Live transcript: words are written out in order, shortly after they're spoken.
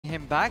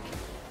him back.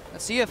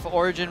 Let's see if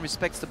Origen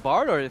respects the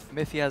Bard or if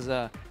Miffy has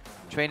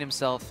trained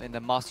himself in the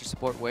master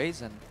support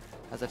ways and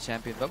as a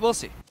champion, but we'll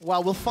see.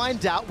 Well, we'll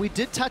find out. We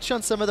did touch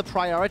on some of the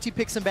priority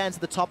picks and bans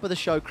at the top of the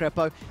show,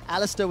 Crepo.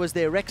 Alistair was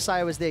there,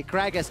 Rek'Sai was there,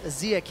 Gragas,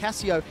 Azir,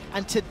 Cassio,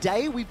 and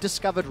today we've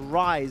discovered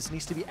Ryze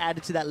needs to be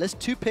added to that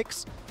list. 2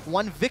 picks,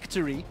 1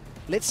 victory.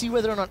 Let's see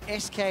whether or not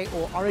SK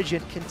or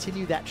Origen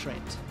continue that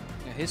trend.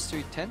 Yeah,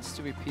 history tends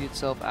to repeat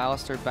itself.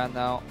 Alistair banned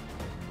now,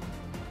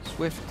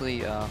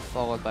 swiftly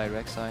followed by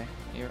Rek'Sai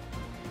here.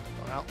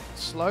 Well,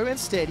 slow and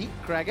steady.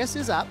 Gragas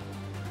is up.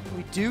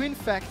 We do, in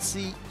fact,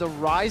 see the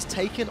Ryze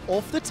taken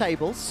off the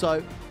table,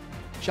 so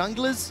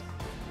junglers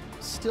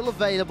still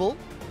available,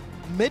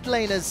 mid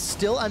laners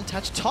still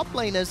untouched, top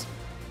laners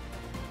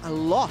a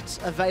lot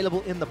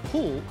available in the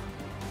pool.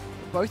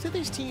 Both of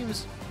these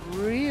teams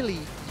really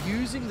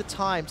using the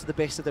time to the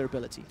best of their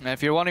ability. And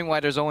if you're wondering why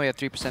there's only a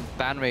 3%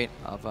 ban rate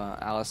of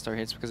Alistair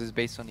here, it's because it's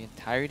based on the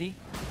entirety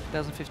of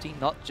 2015,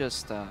 not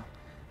just the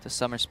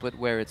summer split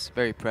where it's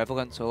very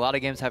prevalent. So a lot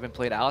of games haven't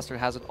played. Alistair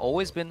hasn't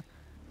always been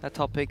that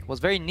top pick.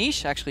 Was very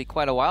niche actually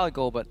quite a while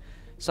ago, but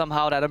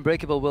somehow that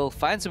Unbreakable will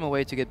finds him a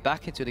way to get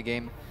back into the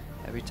game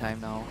every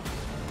time now.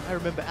 I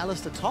remember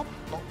Alistair top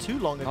not too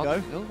long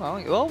ago.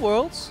 Well,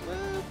 Worlds.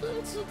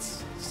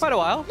 It's quite a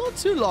while. Not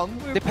too long.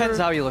 Depends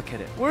how you look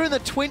at it. We're in the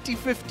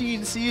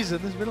 2015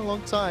 season. It's been a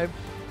long time.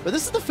 But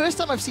this is the first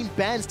time I've seen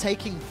bans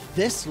taking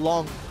this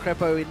long,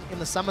 Crepo, in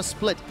the summer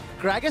split.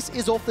 Gragas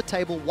is off the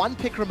table. 1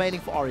 pick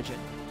remaining for Origen.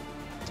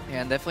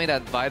 Yeah, and definitely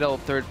that vital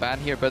 3rd ban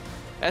here, but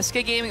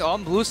SK Gaming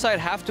on blue side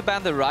have to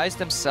ban the Ryze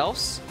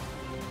themselves.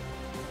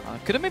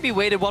 Could have maybe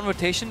waited 1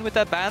 rotation with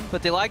that ban,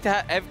 but they like to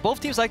have, both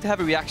teams like to have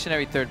a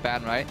reactionary 3rd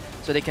ban, right?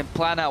 So they can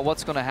plan out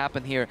what's going to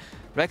happen here.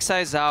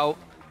 Rek'Sai is out,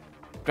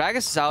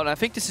 Gragas is out, and I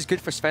think this is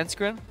good for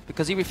Svenskeren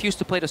because he refused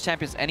to play those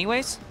champions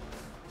anyways.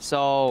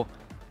 So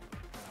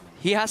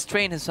he has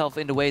trained himself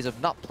in the ways of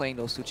not playing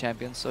those 2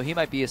 champions, so he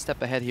might be a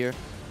step ahead here.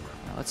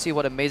 Let's see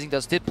what Amazing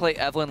does. Did play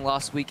Evelynn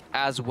last week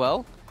as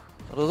well.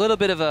 A little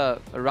bit of a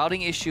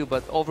routing issue,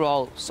 but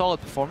overall solid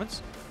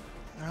performance.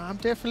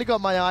 I've definitely got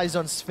my eyes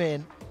on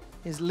Sven.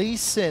 His Lee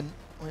Sin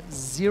went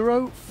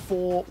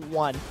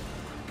 0-4-1.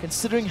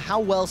 Considering how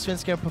well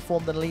Svenskeren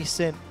performed in Lee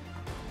Sin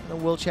in the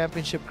World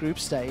Championship group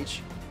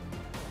stage.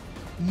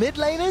 Mid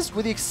laners,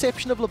 with the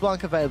exception of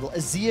LeBlanc available,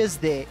 Azir's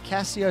there,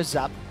 Cassio's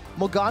up.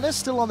 Morgana's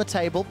still on the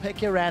table.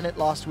 Pekka ran it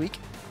last week.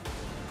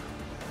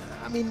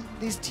 I mean,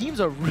 these teams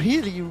are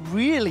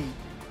really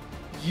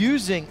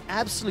using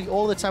absolutely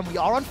all the time. We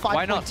are on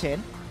 5.10.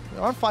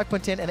 We're on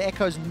 5.10, and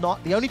Echo's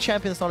not the only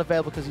champion that's not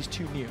available because he's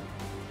too new.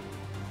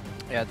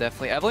 Yeah,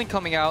 definitely. Evelynn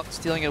coming out,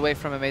 stealing it away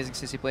from Amazing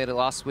since he played it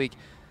last week.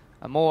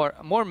 A more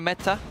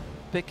meta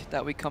pick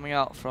that we coming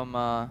out from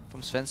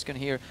Svensken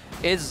here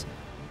is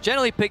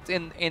generally picked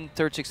in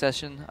 3rd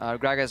succession.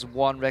 Gragas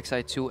 1,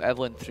 Rek'Sai 2,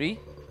 Evelynn 3.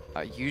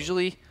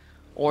 Usually,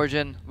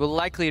 Origen will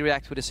likely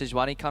react with a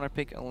Sejuani counter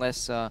pick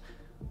unless the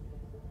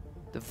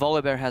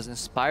Volibear has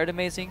inspired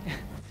Amazing.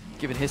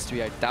 Given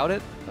history, I doubt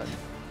it, but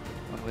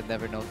one would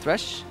never know.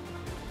 Thresh.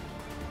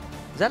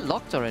 Is that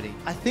locked already?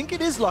 I think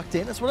it is locked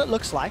in. That's what it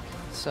looks like.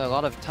 So a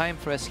lot of time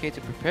for SK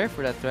to prepare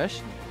for that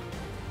Thresh.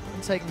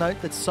 And take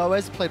note that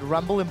Soaz played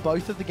Rumble in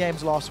both of the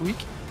games last week.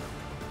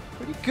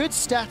 Pretty good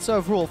stats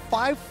overall.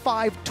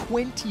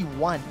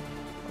 5-5-21.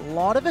 A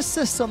lot of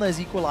assists on those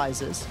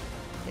equalizers.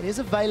 It is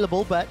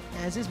available, but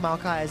as is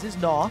Maokai, as is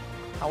Gnar.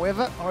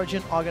 However,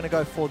 Origen are going to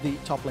go for the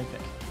top lane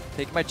pick.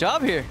 Taking my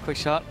job here. Quick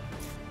shot.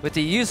 With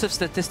the use of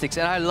statistics,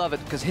 and I love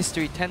it because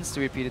history tends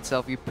to repeat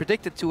itself. You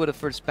predicted 2 of the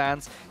first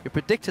bans, you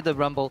predicted the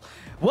Rumble.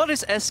 What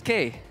is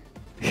SK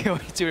going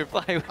to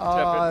reply with?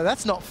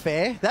 That's not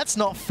fair. That's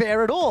not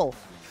fair at all.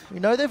 We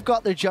know they've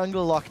got their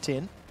jungle locked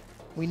in.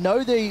 We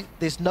know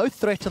there's no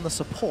threat on the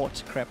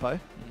support, Crepo.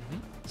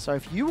 So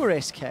if you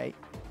were SK, I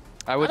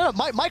don't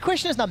know. My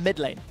question is now mid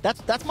lane.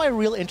 That's my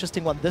real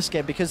interesting one this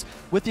game because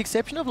with the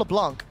exception of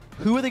LeBlanc,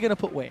 who are they going to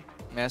put where?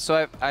 Yeah,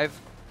 so I've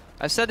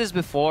said this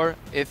before,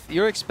 if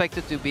you're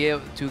expected to be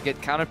able to get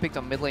counterpicked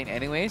on mid lane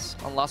anyways,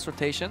 on last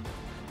rotation,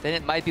 then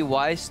it might be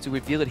wise to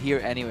reveal it here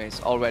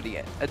anyways already.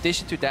 In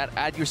addition to that,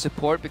 add your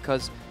support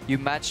because you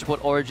match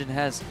what Origen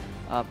has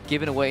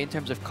given away in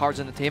terms of cards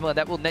on the table, and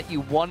that will net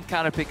you 1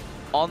 counterpick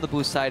on the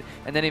boost side,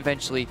 and then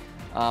eventually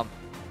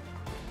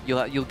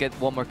you'll get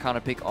 1 more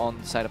counterpick on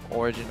the side of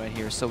Origen right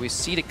here. So we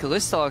see the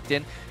Kalista locked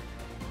in.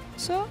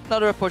 So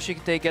another approach you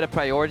can take, get a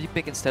priority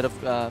pick instead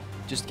of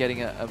just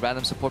getting a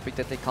random support pick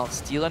that they can't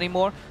steal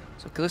anymore.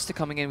 So Kalista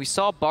coming in. We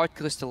saw Bard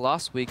Kalista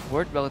last week,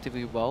 worked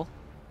relatively well.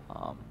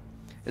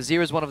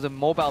 Azir is one of the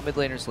mobile mid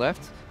laners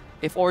left.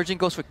 If Origen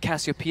goes for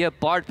Cassiopeia,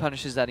 Bard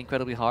punishes that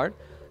incredibly hard.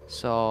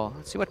 So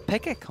let's see what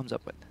Pekka comes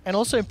up with. And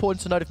also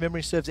important to note, if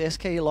memory serves,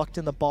 SK locked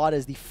in the Bard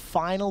as the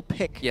final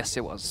pick. Yes,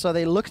 it was. So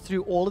they looked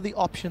through all of the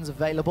options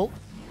available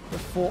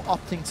before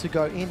opting to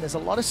go in. There's a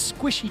lot of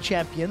squishy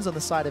champions on the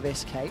side of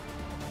SK.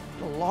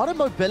 A lot of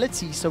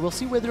mobility, so we'll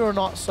see whether or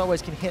not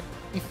Soaz can hit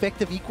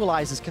effective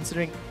equalizers,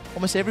 considering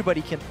almost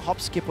everybody can hop,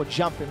 skip, or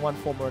jump in one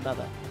form or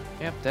another.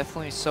 Yeah,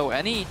 definitely. So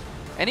any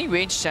any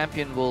ranged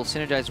champion will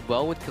synergize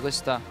well with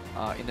Kalista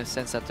in the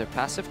sense that their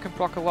passive can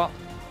proc a lot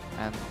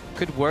and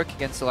could work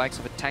against the likes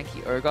of a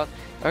tanky Urgot.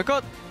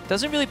 Urgot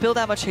doesn't really build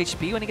that much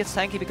HP when he gets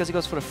tanky because he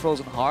goes for the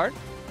Frozen Heart.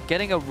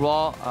 Getting a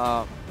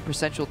raw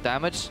percentual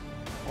damage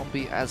won't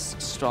be as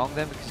strong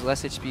then because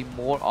less HP,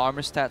 more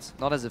armor stats,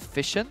 not as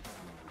efficient.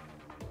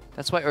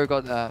 That's why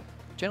Urgot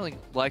generally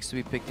likes to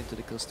be picked into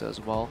the Kalista as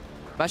well.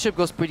 Matchup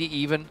goes pretty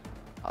even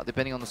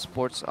depending on the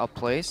support's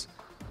plays.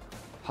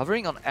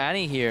 Hovering on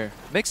Annie here.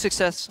 Mixed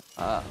success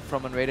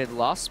from unrated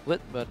last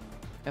split, but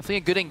definitely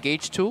a good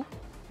engage tool.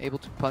 Able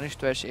to punish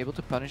Thresh, able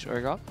to punish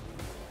Urgot.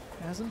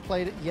 Hasn't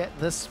played it yet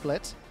this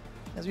split.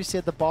 As we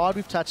said, the Bard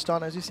we've touched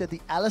on. As we said,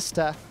 the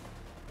Alistair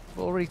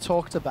we've already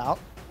talked about.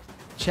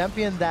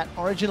 Champion that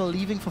Original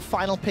leaving for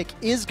final pick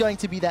is going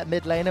to be that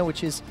mid laner,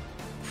 which is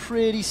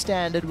pretty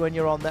standard when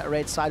you're on that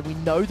red side. We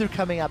know they're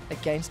coming up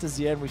against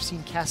Azir, and we've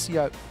seen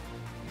Cassio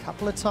a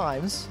couple of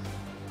times.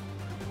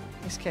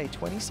 SK,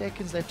 20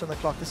 seconds left on the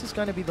clock. This is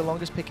going to be the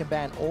longest pick and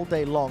ban all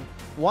day long.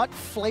 What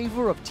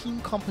flavor of team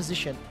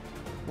composition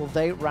will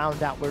they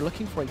round out? We're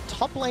looking for a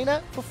top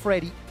laner for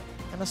Freddy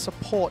and a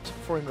support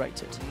for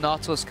Enrated.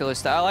 Nautilus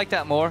Kalista. I like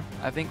that more.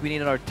 I think we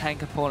need our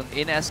tank opponent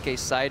in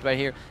SK's side right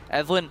here.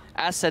 Evelynn,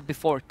 as said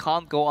before,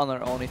 can't go on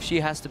her own. If she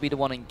has to be the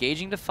one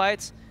engaging the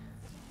fights,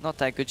 not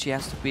that good. She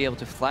has to be able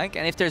to flank.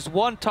 And if there's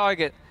one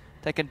target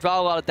that can draw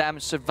a lot of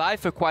damage, survive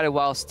for quite a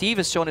while, Steve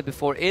has shown it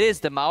before, it is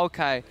the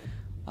Maokai.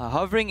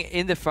 Hovering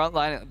in the front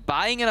line,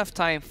 buying enough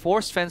time,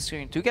 forced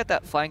fencing to get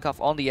that flank off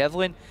on the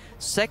Evelynn.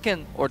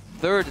 Second or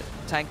third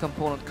tank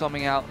component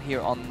coming out here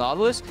on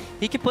Nautilus.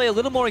 He can play a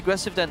little more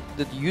aggressive than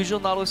the usual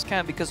Nautilus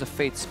can because of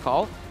Fate's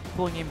Call,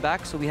 pulling him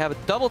back. So we have a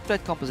double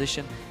threat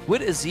composition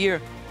with Azir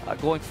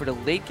going for the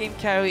late game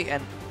carry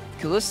and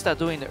Kalista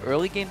doing the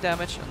early game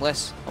damage,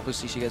 unless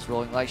obviously she gets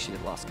rolling like she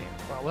did last game.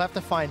 Well, we'll have to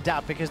find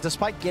out, because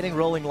despite getting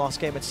rolling last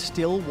game, it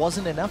still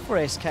wasn't enough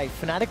for SK.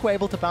 Fnatic were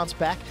able to bounce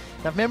back.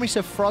 Now, if memory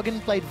serves, Froggen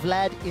played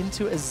Vlad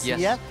into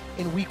Azir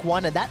in week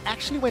 1, and that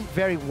actually went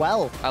very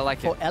well. I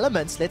like for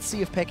Elements. Let's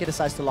see if Pekka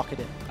decides to lock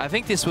it in. I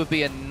think this would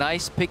be a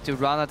nice pick to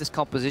round out this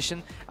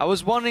composition. I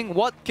was wondering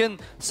what can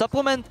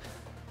supplement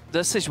the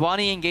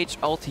Sejuani engage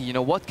ulti. You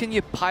know, what can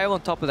you pile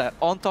on top of that,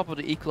 on top of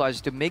the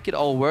equalizer to make it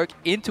all work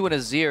into an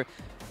Azir?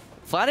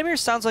 Vladimir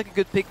sounds like a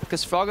good pick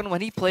because Froggen,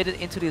 when he played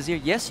it into the Azir,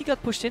 yes, he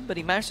got pushed in, but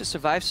he managed to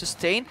survive,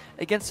 sustain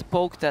against the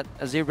poke that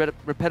Azir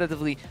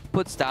repetitively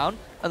puts down,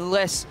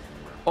 unless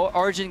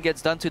Origen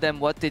gets done to them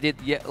what they did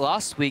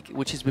last week,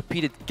 which is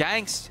repeated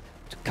ganks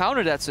to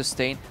counter that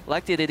sustain,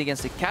 like they did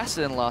against the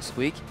Kassadin last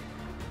week.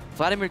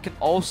 Vladimir can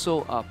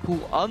also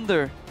pull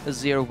under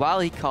Azir while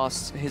he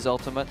casts his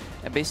ultimate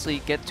and basically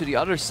get to the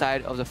other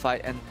side of the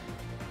fight and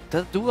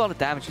do a lot of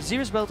damage.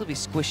 Azir is relatively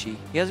squishy.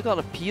 He has got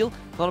a peel,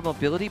 a lot of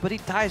mobility, but he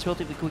dies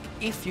relatively quick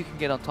if you can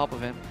get on top of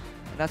him.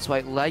 And that's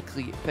why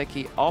likely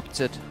Pekka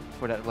opted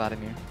for that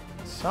Vladimir.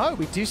 So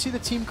we do see the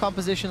team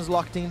compositions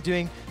locked in,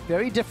 doing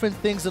very different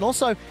things, and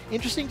also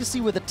interesting to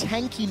see where the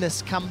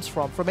tankiness comes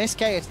from. From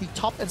SK, it's the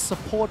top and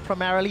support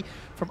primarily.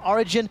 From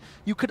Origen,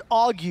 you could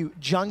argue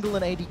jungle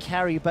and AD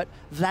carry, but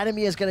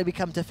Vladimir is going to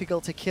become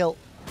difficult to kill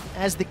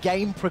as the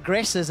game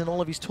progresses and all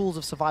of his tools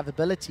of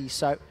survivability.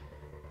 So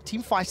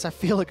team fights, I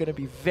feel, are going to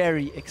be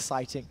very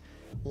exciting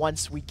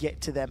once we get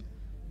to them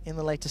in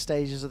the later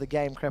stages of the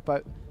game,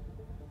 Crepo.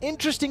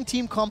 Interesting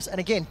team comps, and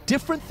again,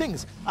 different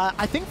things.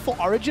 I think for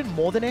Origen,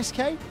 more than SK,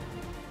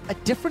 a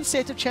different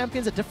set of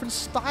champions, a different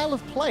style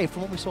of play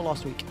from what we saw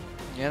last week.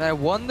 Yeah, and I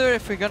wonder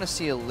if we're going to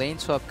see a lane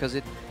swap, because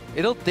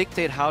it'll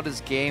dictate how this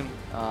game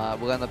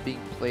will end up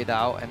being played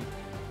out and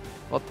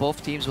what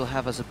both teams will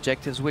have as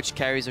objectives, which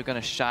carries are going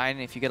to shine.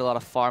 If you get a lot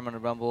of farm on the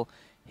Rumble,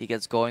 he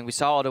gets going. We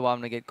saw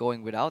Odawan get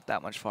going without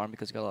that much farm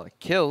because he got a lot of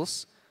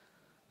kills.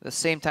 At the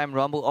same time,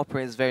 Rumble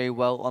operates very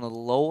well on a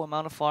low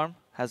amount of farm.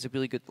 Has a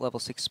really good level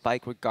 6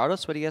 spike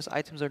regardless whether he has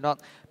items or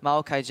not.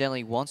 Maokai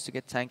generally wants to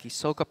get tanky,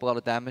 soak up a lot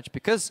of damage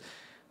because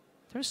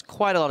there's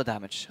quite a lot of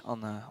damage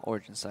on the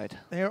Origen side.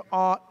 There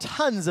are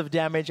tons of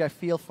damage, I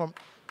feel, from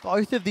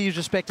both of these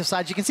respective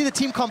sides. You can see the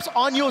team comps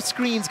on your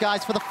screens,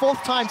 guys, for the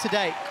 4th time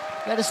today.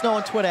 Let us know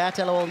on Twitter at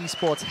LOL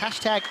Esports.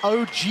 Hashtag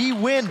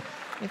OGWin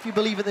if you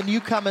believe in the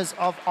newcomers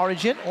of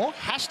Origen, or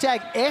hashtag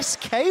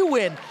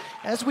SKWin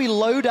as we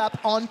load up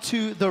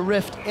onto the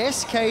Rift.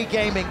 SK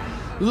Gaming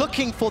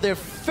looking for their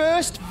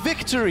first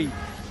victory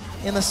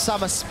in the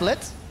summer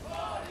split.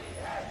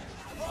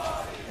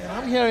 And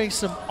I'm hearing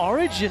some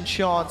Origen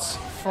chants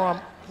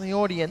from the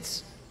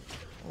audience.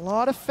 A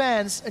lot of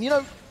fans. And you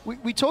know,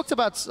 we talked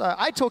about,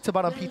 I talked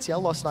about on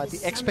PTL last night,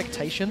 the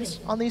expectations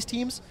on these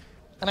teams.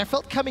 And I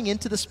felt coming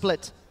into the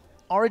split,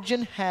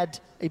 Origen had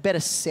a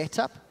better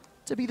setup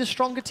to be the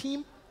stronger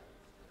team.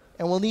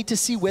 And we'll need to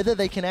see whether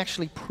they can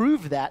actually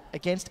prove that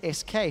against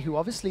SK, who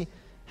obviously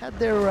had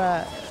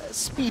their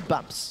speed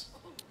bumps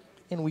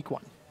in week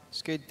 1.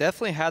 SK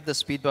definitely had the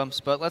speed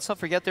bumps, but let's not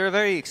forget they're a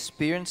very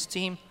experienced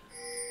team.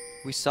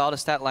 We saw the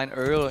stat line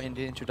earlier in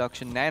the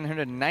introduction,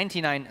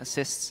 999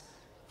 assists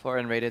for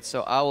Unrated,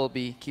 so I will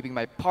be keeping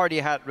my party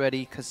hat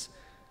ready because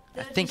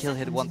I think he'll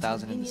hit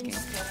 1,000 in this game.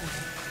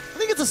 I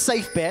think it's a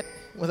safe bet.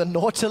 with a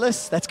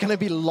Nautilus that's going to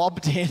be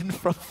lobbed in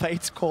from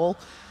Fate's Call.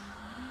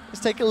 Let's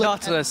take a look.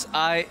 Nautilus,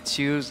 I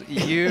choose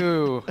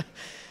you.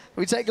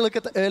 We take a look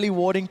at the early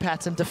warding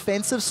pattern.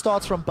 Defensive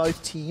starts from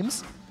both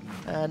teams.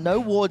 No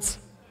wards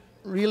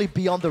really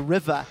beyond the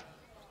river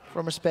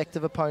from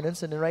respective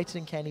opponents. And Narrated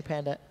and Candy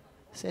Panda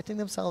setting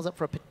themselves up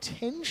for a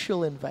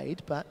potential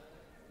invade, but...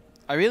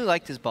 I really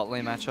like this bot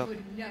lane matchup,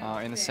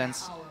 in a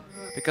sense,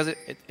 because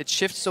it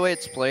shifts the way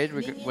it's played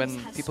when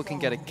people can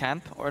get a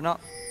camp or not.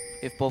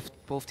 If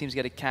both teams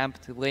get a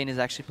camp, the lane is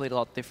actually played a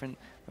lot different,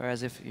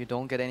 whereas if you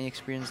don't get any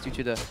experience due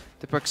to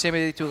the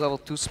proximity to level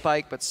 2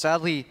 spike, but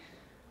sadly,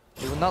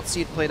 we will not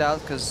see it played out,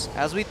 because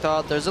as we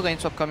thought, there's a lane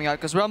swap coming out,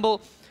 because Rumble,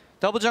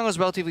 double jungles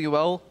relatively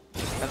well,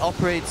 and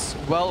operates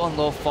well on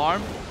low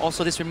farm.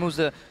 Also, this removes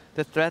the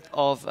threat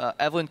of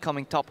Evelyn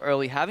coming top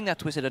early, having that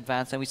twisted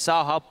advance, and we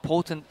saw how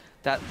potent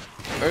that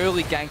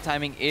early gank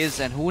timing is,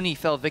 and Huni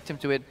fell victim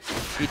to it.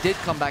 He did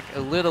come back a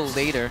little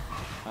later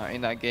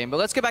in that game. But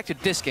let's get back to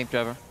this game,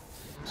 Trevor.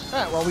 All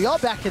right, well, we are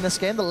back in this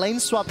game. The lane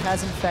swap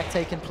has in fact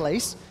taken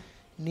place.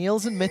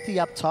 Niels and Mithy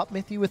up top.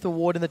 Mithy with a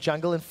ward in the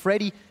jungle, and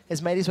Freddy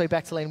has made his way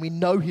back to lane. We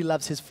know he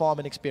loves his farm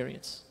and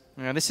experience.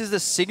 Yeah, this is the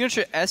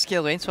signature SK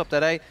lane swap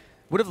that I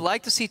would have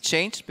liked to see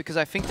changed, because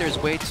I think there's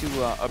a way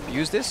to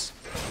abuse this.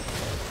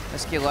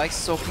 SK likes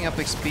soaking up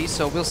XP,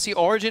 so we'll see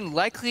Origen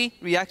likely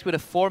react with a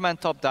 4-man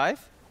top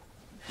dive.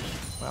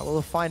 Well,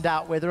 we'll find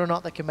out whether or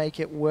not they can make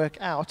it work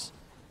out.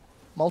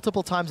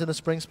 Multiple times in the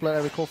spring split, I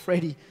recall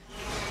Freddy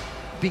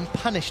being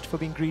punished for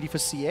being greedy for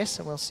CS,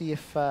 and we'll see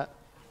if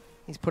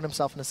he's put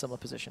himself in a similar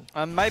position.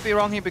 I might be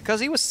wrong here, because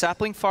he was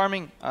sapling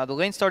farming. The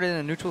lane started in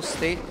a neutral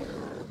state.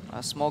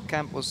 A small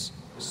camp was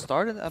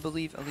started, I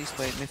believe, at least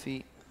by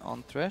Miffy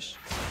on Thresh.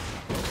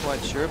 Not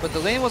quite sure, but the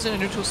lane was in a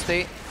neutral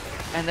state.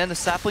 And then the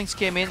saplings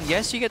came in.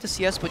 Yes, you get the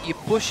CS, but you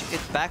push it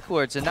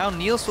backwards. And now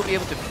Niels will be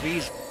able to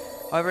freeze.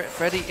 However,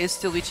 Freddy is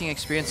still leeching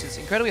experience. It's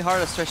incredibly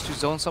hard to stretch to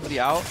zone somebody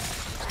out,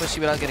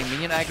 especially without getting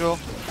minion aggro.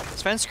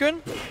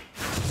 Svenskeren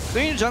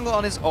clearing the jungle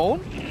on his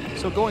own,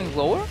 so going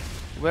lower.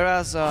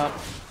 Whereas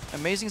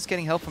Amazing is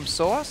getting help from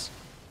Soas.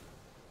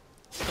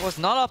 Soas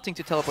not opting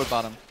to teleport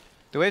bottom.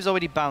 The wave's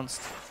already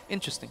bounced.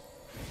 Interesting.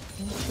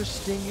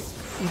 Interesting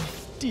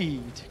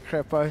indeed,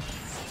 Crepo.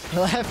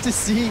 We'll have to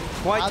see.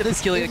 Quite the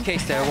peculiar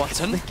case there,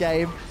 Watson. The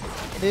game.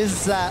 It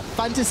is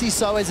fun to see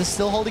Soas is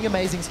still holding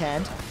Amazing's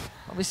hand.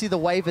 Obviously, the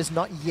wave has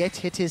not yet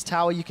hit his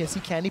tower. You can see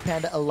Candy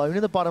Panda alone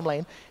in the bottom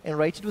lane and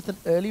rated with an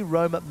early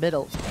roam at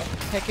middle.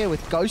 Peke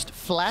with Ghost,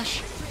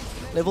 Flash,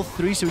 level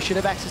 3, so we should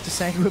have access to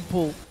Sanguine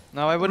Pool.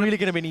 No, I wouldn't. Really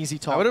going to be an easy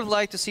top. I would have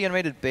liked to see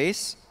Unrated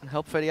base and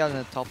help Freddy out in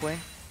the top lane,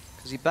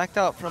 because he backed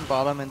out from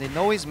bottom and they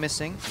know he's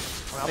missing.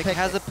 Well, Peke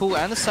has the pool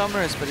and the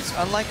summoners, but it's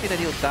unlikely that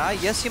he'll die.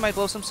 Yes, he might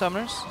blow some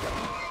summoners.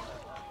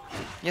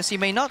 Yes, he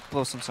may not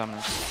blow some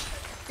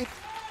summoners. It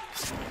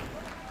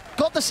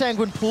got the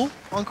Sanguine Pool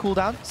on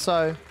cooldown,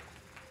 so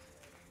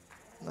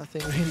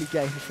nothing really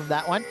gained from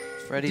that one.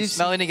 Freddy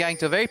smelling the gank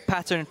to a very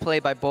patterned play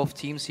by both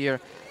teams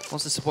here.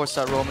 Once the supports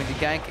start roaming, the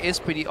gank is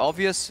pretty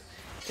obvious.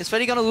 Is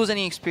Freddy going to lose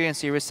any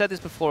experience here? We said this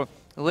before.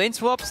 Lane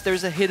swaps,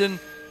 there's a hidden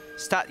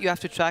stat you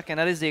have to track, and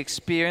that is the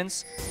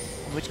experience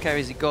on which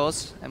carries he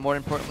goes, and more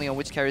importantly, on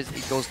which carries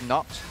he goes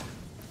not.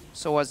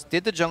 So as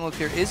did the jungle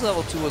clear, is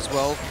level 2 as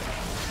well.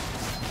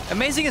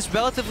 Amazing is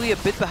relatively a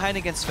bit behind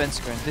against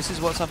Svenskeren. This is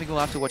something we'll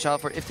have to watch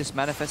out for if this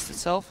manifests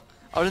itself.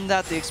 Other than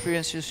that, the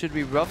experiences should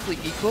be roughly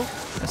equal.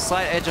 A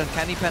slight edge on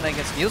Candy Panda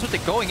against Niels with the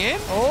going in.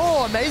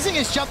 Oh, Amazing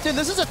has jumped in.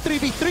 This is a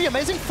 3v3.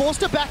 Amazing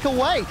forced to back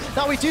away.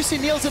 Now we do see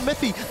Niels and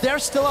Mithy. They're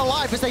still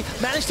alive as they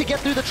manage to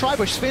get through the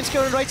tri-bush.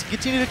 Svenskeren and Rates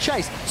continue to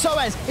chase.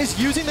 Soaz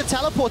is using the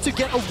teleport to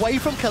get away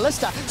from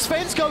Kalista.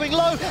 Sven's going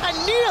low,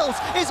 and Niels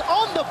is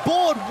on the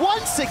board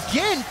once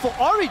again for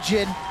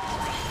Origen.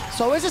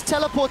 Soaz is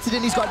teleported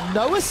in. He's got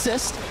no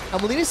assist, and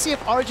we'll need to see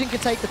if Origen can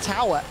take the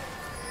tower.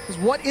 Because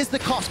what is the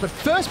cost? But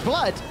first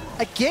blood,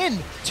 again,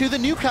 to the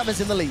newcomers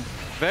in the league.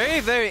 Very,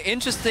 very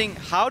interesting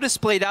how this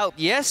played out.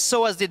 Yes,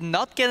 Soaz did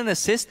not get an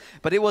assist,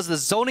 but it was the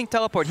zoning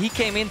teleport. He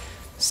came in,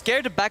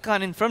 scared the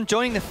backline in from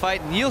joining the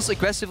fight. Niels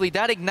aggressively,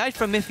 that ignite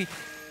from Miffy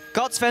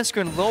got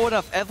Svenskeren low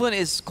enough. Evelyn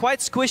is quite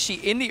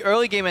squishy in the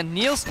early game, and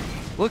Niels,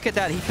 look at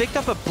that. He picked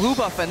up a blue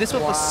buff, and this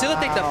will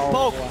facilitate the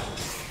poke.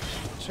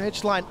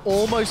 Dredge line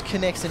almost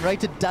connects, and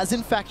Rated does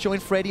in fact join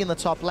Freddy in the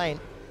top lane.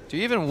 Do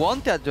you even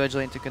want that dredge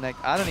lane to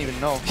connect? I don't even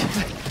know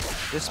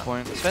at this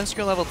point.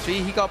 Svenskeren level 3,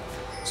 he got...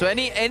 So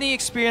any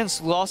experience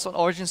lost on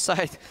Origen's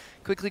side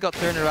quickly got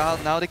turned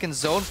around. Now they can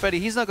zone Freddy.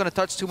 He's not going to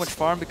touch too much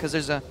farm because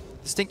there's a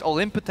distinct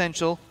all-in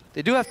potential.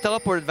 They do have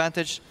teleport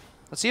advantage.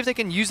 Let's see if they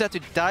can use that to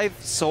dive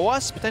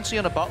Soas, potentially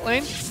on the bot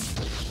lane.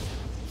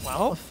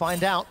 Well, we'll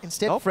find out.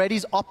 Instead,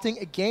 Freddy's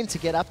opting again to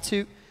get up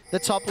to the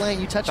top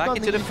lane. You touched on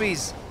the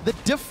freeze. The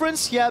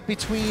difference here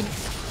between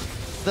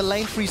the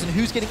lane freeze and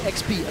who's getting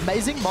XP.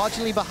 Amazing,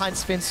 marginally behind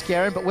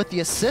Svenskeren, but with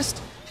the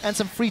assist and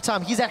some free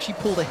time, he's actually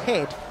pulled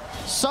ahead.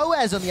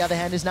 Soaz, on the other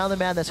hand, is now the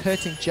man that's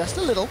hurting just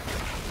a little.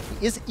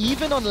 He is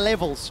even on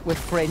levels with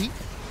Freddy,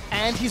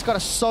 and he's got a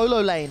solo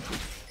lane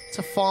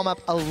to farm up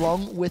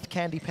along with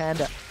Candy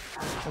Panda.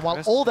 And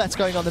while all that's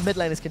going on, the mid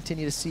laners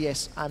continue to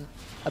CS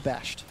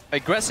unabashed.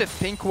 Aggressive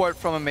pink ward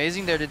from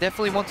Amazing there. They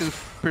definitely want to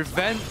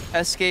prevent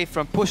SK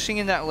from pushing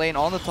in that lane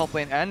on the top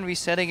lane and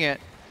resetting it.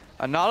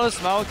 Nautilus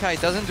Maokai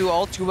doesn't do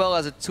all too well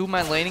as a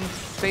two-man laning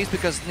phase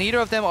because neither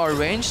of them are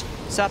ranged.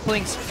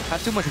 Saplings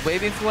have too much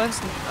wave influence.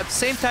 At the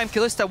same time,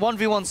 Kalista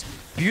 1v1s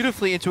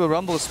beautifully into a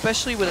rumble,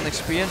 especially with an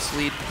experienced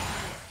lead.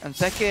 And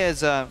Peke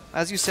is,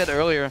 as you said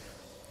earlier,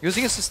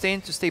 using a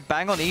sustain to stay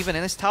bang on even,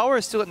 and his tower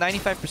is still at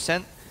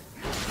 95%.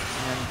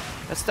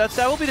 And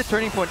that will be the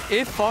turning point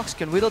if Fox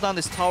can whittle down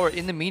this tower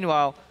in the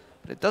meanwhile.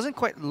 But it doesn't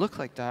quite look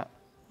like that.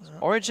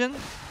 Origen,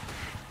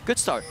 good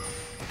start.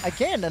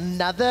 Again,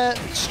 another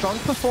strong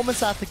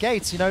performance out the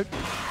gates. You know,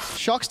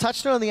 Shox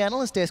touched it on the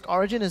analyst desk.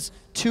 Origen is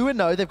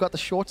 2-0. They've got the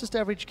shortest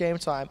average game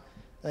time.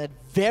 They had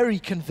very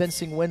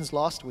convincing wins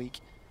last week.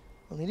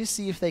 We'll need to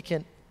see if they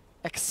can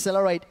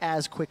accelerate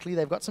as quickly.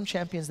 They've got some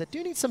champions that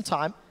do need some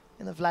time,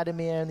 in the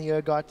Vladimir and the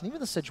Urgot, and even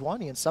the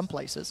Sejuani in some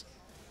places.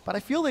 But I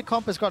feel their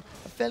comp has got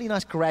a fairly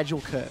nice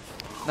gradual curve.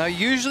 Now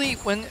usually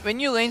when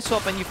you lane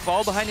swap and you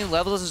fall behind in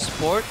levels as a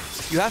support,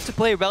 you have to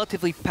play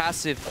relatively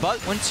passive.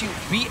 But once you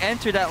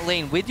re-enter that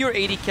lane with your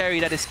AD carry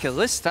that is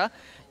Kalista,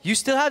 you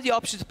still have the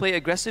option to play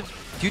aggressive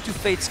due to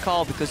Fate's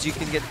Call because you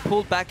can get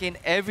pulled back in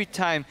every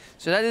time.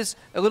 So that is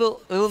a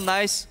little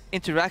nice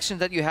interaction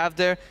that you have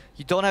there.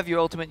 You don't have your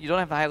ultimate, you don't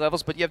have high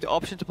levels, but you have the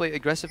option to play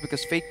aggressive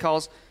because Fate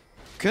Calls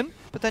can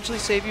potentially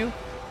save you.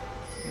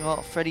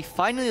 Well, Freddy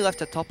finally left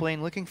the top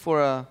lane looking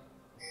for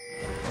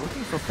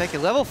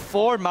Peke. Level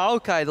 4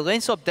 Maokai, the lane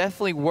swap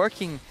definitely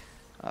working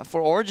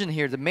for Origen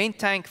here. The main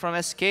tank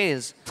from SK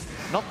is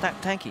not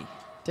that tanky.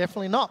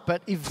 Definitely not,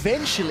 but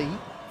eventually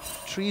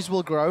trees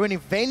will grow and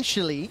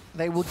eventually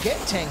they will get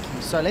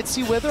tanky. So let's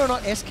see whether or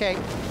not SK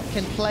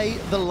can play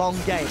the long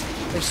game.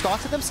 They've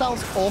started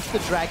themselves off the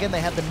dragon.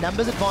 They have the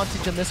numbers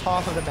advantage in this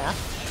half of the map.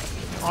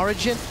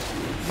 Origen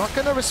not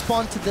going to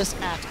respond to this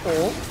at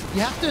all.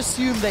 You have to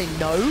assume they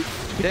know,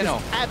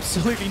 because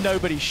absolutely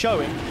nobody's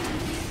showing.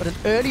 But an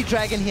early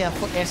dragon here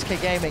for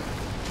SK Gaming.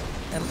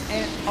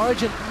 And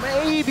Origen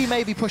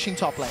maybe pushing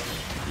top lane.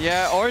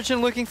 Yeah,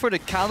 Origen looking for the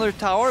counter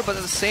tower, but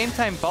at the same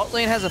time, bot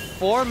lane has a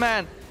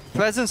 4-man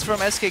presence from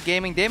SK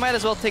Gaming. They might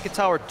as well take a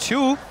tower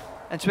 2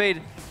 and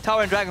trade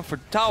tower and dragon for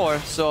tower.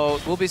 So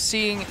we'll be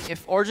seeing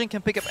if Origen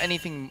can pick up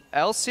anything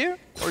else here,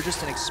 or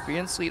just an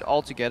experience lead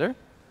altogether.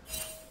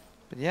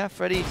 But yeah,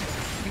 Freddy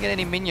didn't get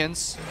any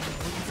minions.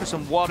 Looking for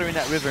some water in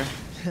that river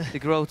to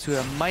grow to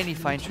a mighty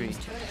fine tree.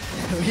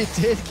 We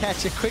did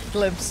catch a quick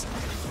glimpse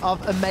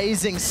of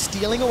Amazing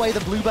stealing away the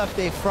blue buff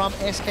there from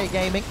SK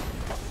Gaming.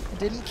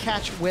 Didn't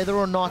catch whether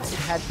or not it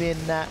had been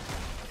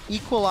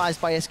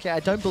equalized by SK. I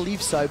don't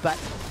believe so, but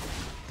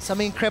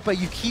something, Crepper,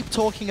 you keep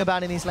talking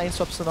about in these lane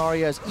swap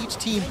scenarios. Each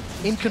team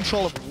in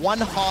control of one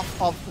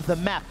half of the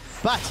map.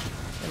 But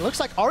it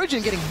looks like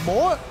Origen getting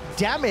more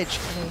damage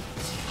and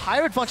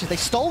higher advantage. They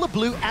stole the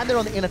blue and they're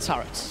on the inner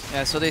turrets.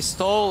 Yeah, so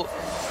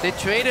they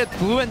traded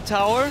blue and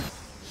tower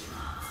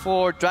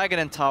for dragon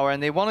and tower,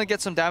 and they want to get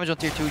some damage on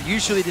tier 2.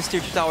 Usually this tier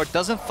 2 tower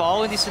doesn't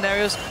fall in these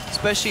scenarios,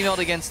 especially not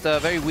against a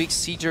very weak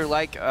sieger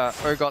like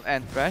Urgot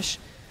and Thresh.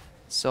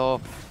 So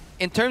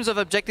in terms of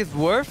objective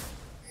worth,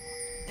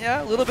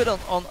 yeah, a little bit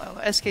on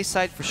SK's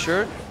side for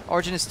sure.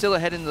 Origen is still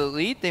ahead in the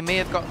lead. They may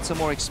have gotten some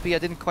more XP. I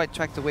didn't quite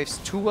track the waves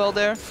too well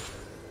there.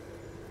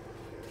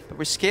 But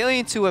we're scaling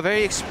into a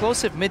very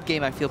explosive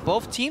mid-game, I feel.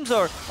 Both teams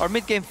are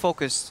mid-game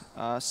focused.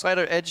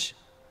 Slider edge.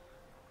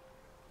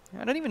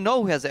 I don't even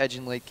know who has the edge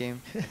in late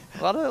game.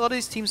 a lot of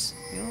these teams,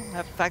 you know,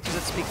 have factors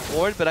that speak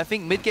forward, but I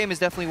think mid-game is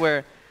definitely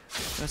where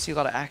we're going to see a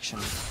lot of action.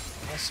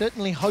 I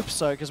certainly hope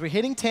so, because we're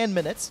hitting 10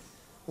 minutes.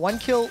 1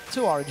 kill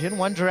to Origen,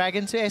 1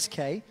 dragon to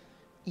SK.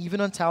 Even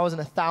on towers, and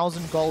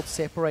 1,000 gold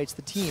separates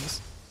the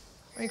teams.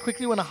 Very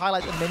quickly want to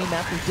highlight the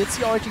mini-map. We did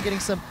see Origen getting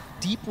some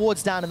deep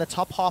wards down in the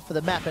top half of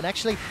the map, and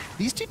actually,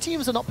 these two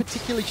teams are not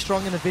particularly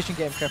strong in the vision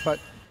game, Crepo.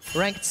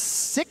 Ranked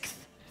 6th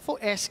for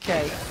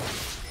SK,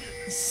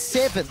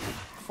 7th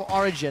for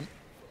Origen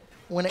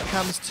when it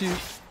comes to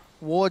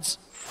wards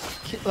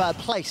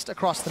placed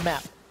across the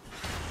map.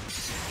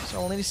 So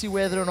we'll need to see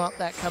whether or not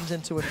that comes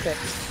into effect.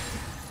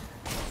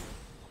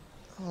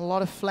 A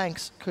lot of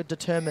flanks could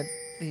determine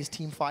these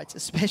team fights,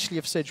 especially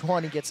if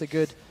Sejuani gets a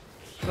good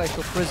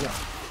glacial prism.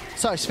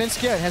 So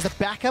Svenskjern has a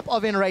backup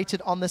of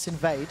Enrated on this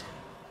invade.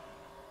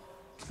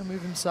 Gonna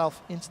move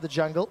himself into the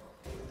jungle.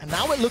 And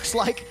now it looks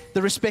like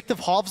the respective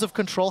halves of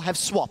control have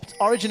swapped.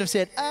 Origen have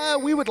said,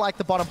 we would like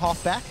the bottom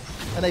half back,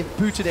 and they've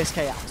booted SK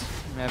out.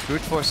 Yeah,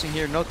 brute forcing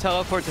here. No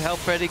teleport to help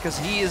Freddy because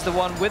he is the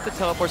one with the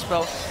teleport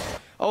spell.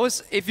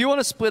 Always, if you want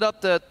to split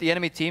up the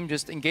enemy team,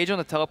 just engage on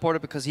the teleporter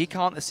because he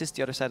can't assist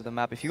the other side of the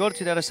map. If you go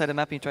to the other side of the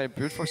map and you try to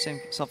brute force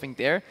something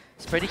there,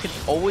 Freddy can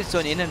always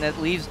zone in, and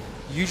that leaves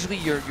usually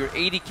your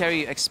AD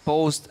carry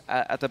exposed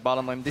at the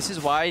bottom lane. This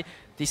is why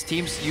these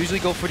teams usually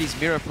go for these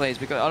mirror plays,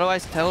 because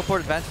otherwise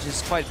teleport advantage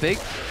is quite big.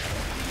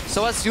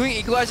 So as doing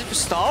equalizer to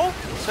stall,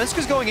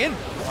 Svenskjern's going in.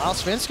 Well,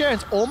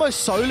 Svenskjern's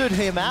almost soloed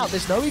him out.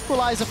 There's no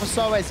equalizer for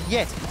Soaz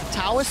yet.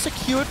 Tower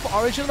secured for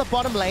Origen in the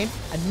bottom lane,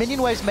 and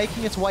minion waves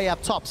making its way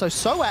up top. So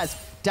Soaz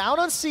Down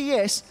on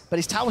CS, but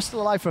his tower's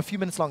still alive for a few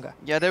minutes longer.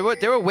 Yeah, they were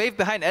a wave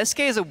behind.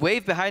 SK is a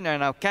wave behind right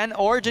now. Can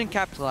Origen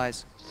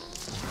capitalize?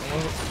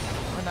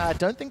 And I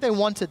don't think they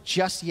want it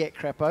just yet,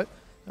 Crepo.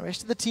 The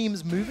rest of the team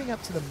is moving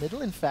up to the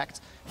middle, in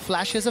fact.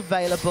 Flash is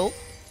available.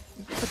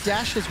 The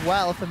dash as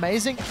well. If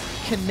Amazing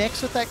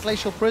connects with that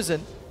Glacial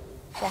Prison,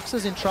 Fox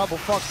is in trouble.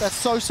 Fox, that's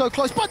so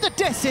close. But the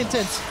death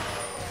sentence!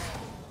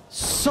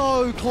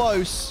 So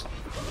close.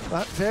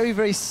 But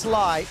very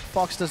sly.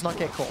 Fox does not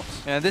get caught.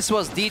 And this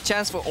was the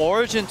chance for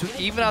Origen to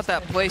even out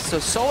that play. So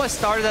Soa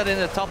started that in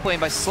the top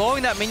lane by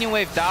slowing that minion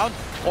wave down.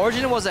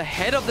 Origen was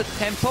ahead of the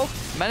tempo,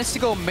 managed to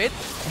go mid,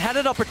 and had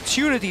an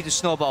opportunity to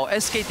snowball.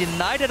 SK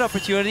denied that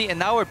opportunity, and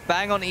now we're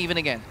bang on even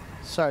again.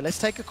 So let's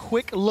take a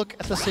quick look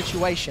at the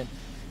situation.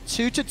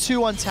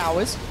 2-2 on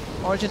towers.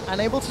 Origen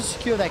unable to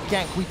secure that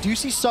gank. We do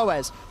see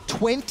Soaz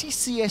 20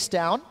 CS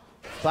down,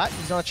 but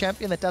he's not a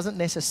champion that doesn't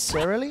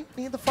necessarily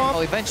need the farm.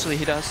 Well, eventually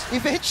he does.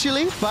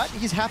 Eventually, but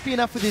he's happy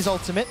enough with his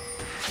ultimate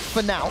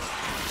for now.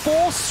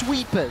 4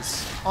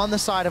 sweepers on the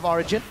side of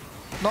Origen.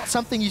 Not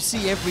something you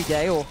see every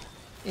day or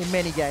in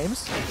many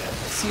games.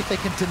 Let's see if they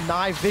can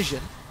deny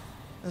vision.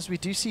 As we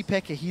do see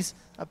Pekka, he's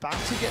about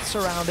to get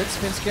surrounded.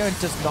 Svenskeren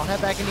does not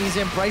have Agony's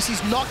Embrace.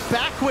 He's knocked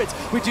backwards.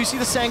 We do see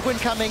the Sanguine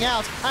coming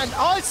out. And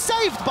it's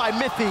saved by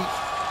Miffy.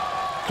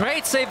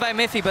 Great save by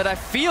Miffy, but I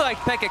feel like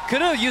Pekka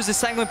could have used the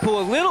Sanguine Pool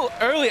a little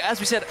early, as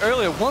we said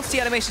earlier. Once the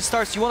animation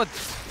starts, you want to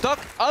duck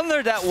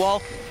under that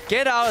wall,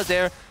 get out of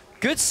there.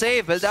 Good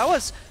save, but that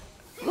was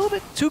a little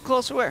bit too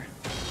close to wear.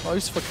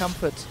 Close for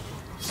comfort.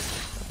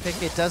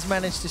 Pekka does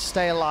manage to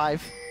stay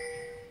alive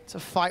to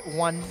fight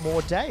one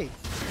more day.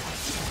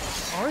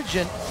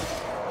 Origen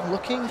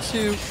looking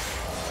to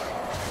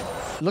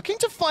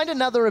find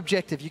another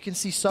objective. You can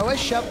see Soa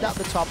shoved up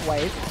the top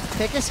wave.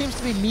 Pekka seems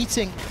to be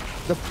meeting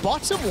the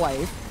bottom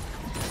wave.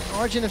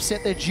 Origen have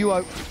set their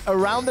duo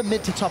around the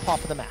mid to top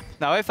half of the map.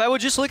 Now, if I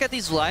would just look at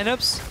these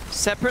lineups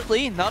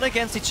separately, not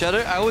against each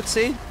other, I would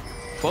say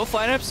both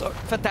lineups are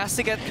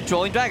fantastic at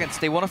controlling dragons.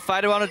 They want to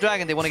fight around a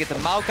dragon. They want to get the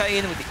Maokai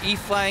in with the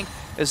E-flank.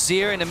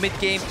 Azir in the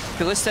mid-game,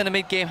 Kalista in the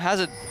mid-game has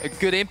a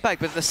good impact,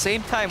 but at the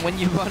same time, when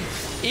you run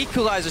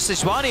Equalizer,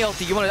 Sejuani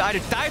ulti, you want to either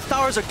dive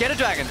towers or get a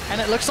dragon.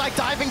 And it looks like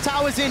diving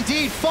towers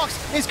indeed. Fox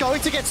is going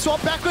to get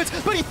swapped backwards,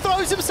 but he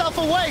throws himself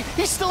away.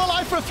 He's still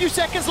alive for a few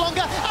seconds longer,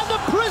 and the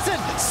prison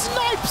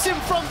snipes him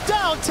from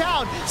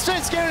downtown.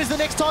 Svenskeren is the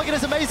next target,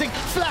 is Amazing.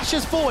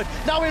 Flashes forward.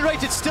 Now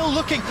Enrated, still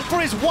looking for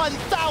his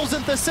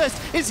 1,000th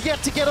assist, is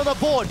yet to get on the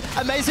board.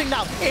 Amazing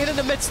now, in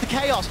the midst of the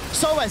chaos.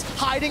 Soaz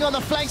hiding on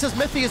the flanks as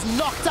Miffy is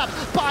knocked up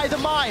by the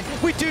mine.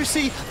 We do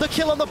see the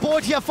kill on the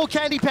board here for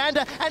Candy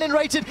Panda, and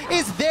Enrated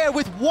is there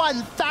with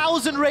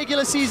 1,000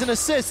 regular season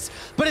assists.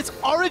 But it's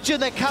Origen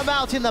that come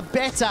out in the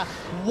better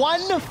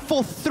 1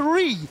 for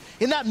 3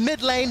 in that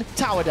mid lane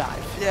tower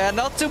dive. Yeah,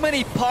 not too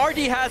many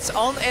party hats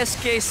on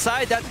SK's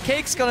side. That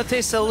cake's gonna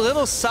taste a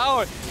little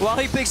sour. While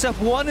he picks up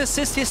 1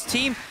 assist, his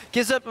team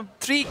gives up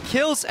 3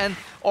 kills, and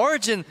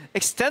Origen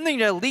extending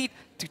their lead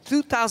to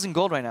 2,000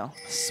 gold right now.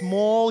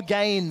 Small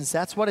gains,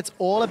 that's what it's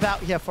all about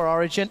here for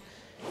Origen.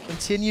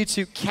 Continue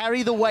to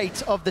carry the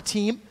weight of the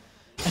team.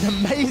 An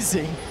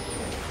Amazing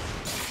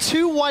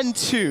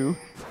 2-1-2.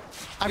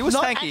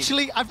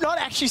 I've not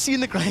actually seen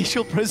the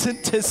Glacial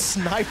Prison to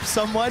snipe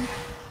someone.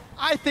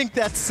 I think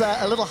that's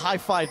a little high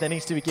five that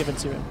needs to be given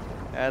to him.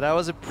 Yeah, that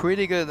was a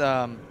pretty good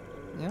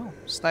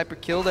sniper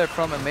kill there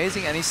from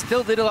Amazing, and he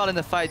still did a lot in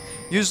the fight.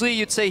 Usually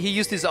you'd say he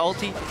used his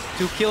ulti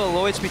to kill a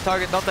low HP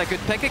target, not that good.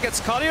 Pekka gets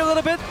caught here a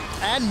little bit.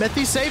 And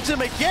Miffy saves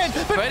him again,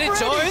 but Freddy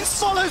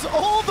follows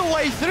all the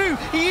way through.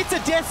 He eats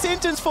a death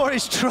sentence for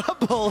his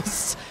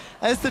troubles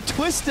as the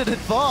Twisted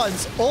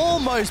Advance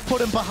almost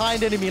put him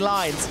behind enemy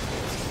lines.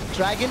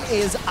 Dragon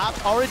is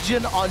up.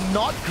 Origen are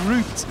not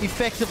grouped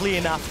effectively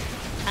enough.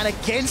 And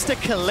against a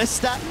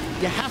Kalista,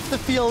 you have to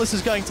feel this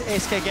is going to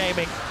SK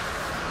Gaming.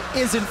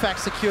 Is in fact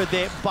secured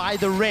there by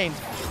the Rend.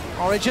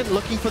 Origen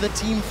looking for the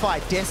team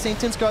fight. Death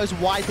sentence goes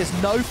wide. There's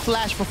no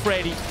flash for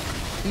Freddy.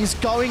 He's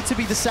going to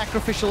be the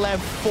sacrificial lamb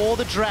for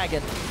the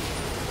dragon.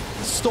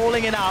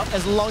 Stalling it out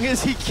as long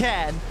as he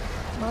can.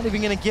 Not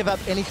even going to give up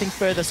anything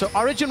further. So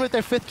Origen with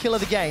their 5th kill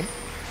of the game.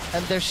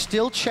 And they're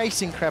still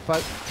chasing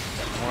Crepo.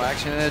 More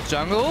action in the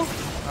jungle.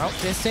 Oh,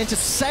 Death sentence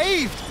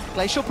saved.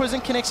 Glacial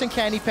Prison connects on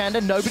Candy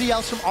Panda. Nobody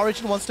else from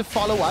Origen wants to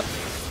follow up.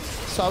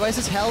 Soaz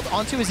is held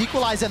onto his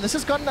equalizer, and this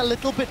has gotten a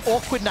little bit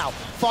awkward now.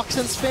 Fox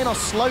and Sven are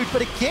slowed,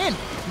 but again,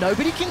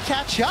 nobody can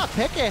catch up.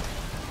 Pekka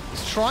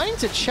is trying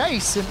to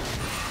chase, and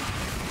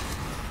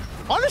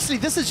honestly,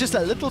 this is just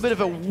a little bit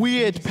of a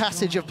weird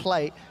passage of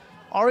play.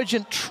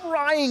 Origen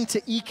trying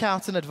to eke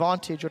out an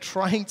advantage or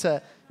trying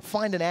to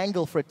find an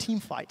angle for a team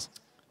fight,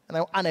 and they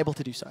were unable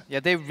to do so.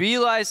 Yeah, they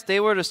realized they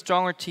were the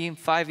stronger team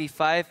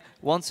 5v5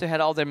 once they had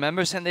all their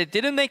members, and they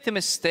didn't make the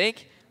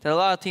mistake that a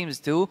lot of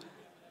teams do.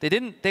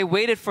 They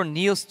waited for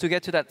Niels to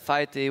get to that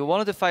fight. They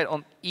wanted to fight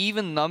on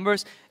even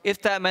numbers.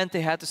 If that meant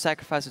they had to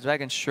sacrifice the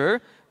dragon,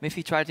 sure.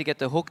 Miffy tried to get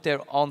the hook there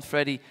on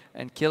Freddy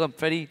and kill him.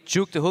 Freddy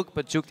juked the hook,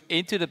 but juked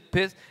into the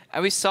pit.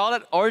 And we saw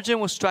that Origen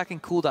was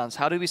tracking cooldowns.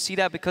 How did we see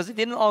that? Because they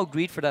didn't all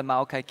greed for that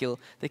Maokai kill.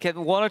 They kept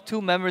 1 or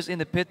 2 members in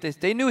the pit.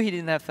 They knew he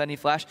didn't have any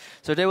flash,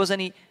 so there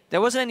wasn't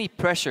any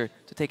pressure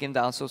to take him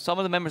down. So some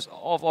of the members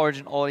of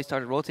Origen already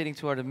started rotating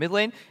toward the mid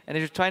lane, and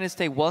they were trying to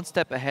stay 1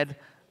 step ahead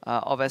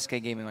of SK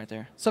Gaming right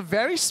there. So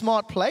very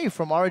smart play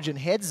from Origen.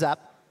 Heads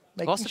up,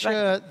 making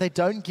sure they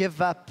don't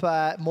give up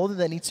more than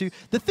they need to.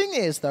 The thing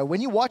is, though,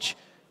 when you watch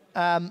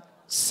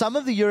some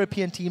of the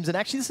European teams, and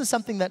actually this is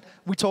something that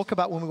we talk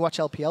about when we watch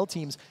LPL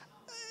teams,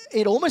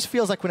 it almost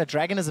feels like when a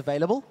dragon is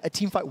available, a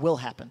team fight will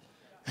happen.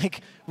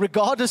 Like,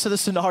 regardless of the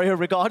scenario,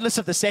 regardless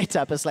of the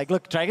setup, it's like,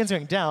 look, dragon's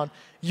going down,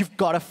 you've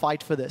got to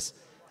fight for this.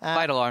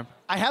 Fight alarm.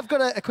 I have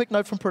got a quick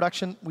note from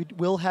production. We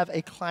will have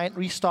a client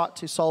restart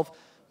to solve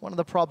one of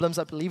the problems.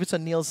 I believe it's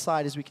on Neil's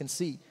side, as we can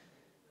see.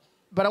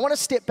 But I want to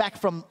step back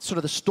from sort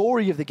of the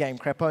story of the game,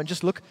 Crepo, and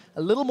just look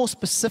a little more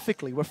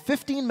specifically. We're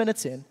 15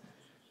 minutes in.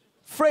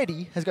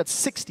 Freddy has got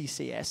 60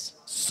 CS.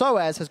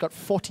 Soaz has got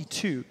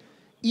 42.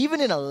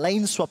 Even in a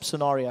lane swap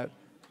scenario,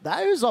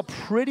 those are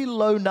pretty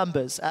low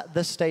numbers at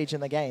this stage in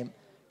the game,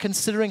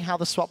 considering how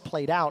the swap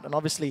played out, and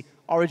obviously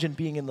Origen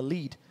being in the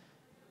lead.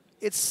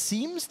 It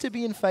seems to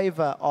be in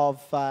favor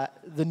of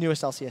the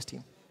newest LCS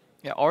team.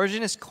 Yeah,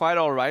 Origen is quite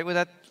all right with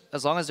that,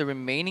 as long as the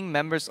remaining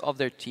members of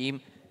their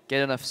team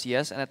get enough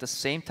CS and at the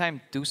same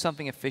time do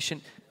something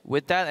efficient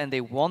with that, and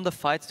they won the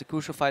fights, the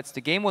crucial fights.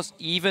 The game was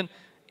even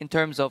in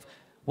terms of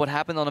what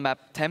happened on the map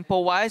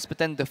tempo-wise, but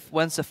then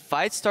once the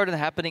fight started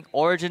happening,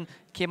 Origen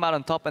came out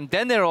on top, and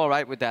then they're all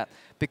right with that.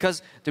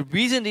 Because the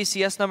reason these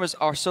CS numbers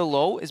are so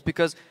low is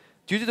because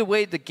due to the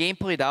way the game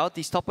played out,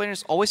 these top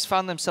laners always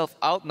found themselves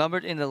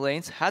outnumbered in the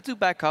lanes, had to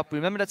back up.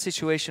 Remember that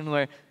situation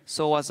where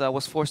Soaz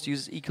was forced to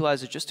use his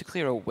Equalizer just to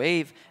clear a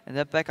wave and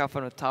then back up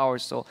from the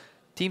towers. So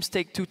teams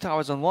take 2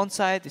 towers on one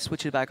side, they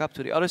switch it back up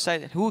to the other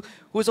side. And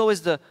who's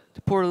always the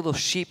poor little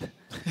sheep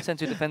sent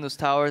to defend those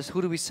towers?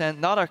 Who do we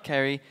send? Not our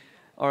carry.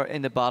 Or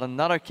in the bottom,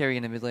 not our carry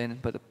in the mid lane,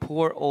 but the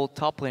poor old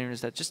top laners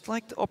that just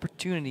like the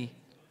opportunity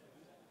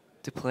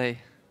to play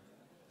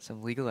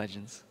some League of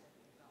Legends.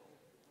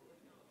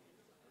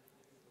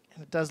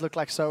 And it does look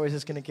like Soaz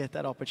is going to get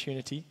that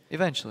opportunity.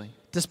 Eventually.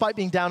 Despite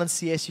being down in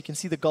CS, you can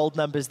see the gold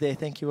numbers there.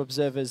 Thank you,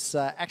 observers.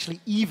 Actually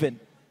even.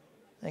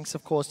 Thanks,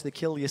 of course, to the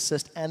kill, the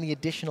assist, and the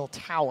additional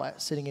tower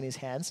sitting in his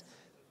hands.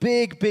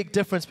 Big, big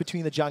difference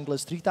between the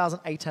junglers.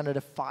 3,800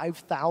 to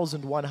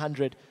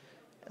 5,100.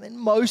 And then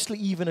mostly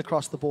even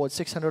across the board,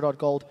 600 odd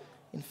gold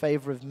in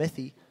favor of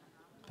Mithy.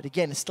 But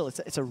again,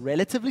 it's a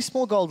relatively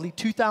small gold lead,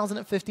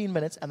 2,015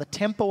 minutes, and the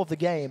tempo of the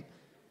game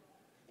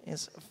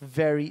is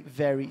very,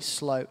 very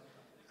slow.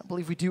 I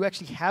believe we do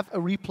actually have a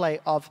replay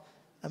of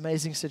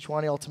Amazing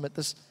Sejuani Ultimate.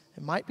 It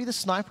might be the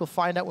snipe. We'll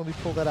find out when we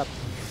pull that up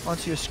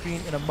onto your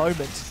screen in a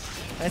moment.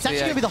 And it's actually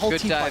going to be the whole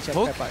team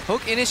fight.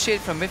 Hook initiate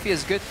from Miffy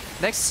is good.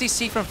 Next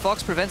CC from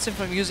Fox prevents him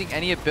from using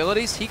any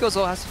abilities.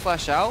 Hikozo has to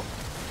flash out.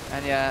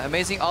 And yeah,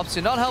 amazing ops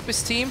to not help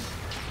his team.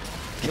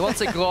 He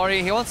wants a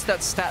glory, he wants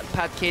that stat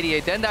pad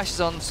KDA, then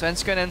dashes on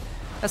Svenskeren. And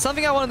that's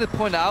something I wanted to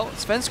point out.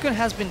 Svenskeren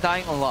has been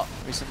dying a lot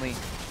recently.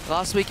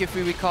 Last week, if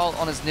we recall,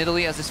 on his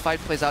Nidalee as this fight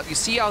plays out, you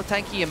see how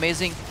tanky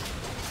Amazing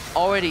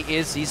already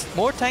is. He's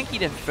more tanky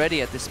than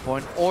Freddy at this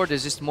point, or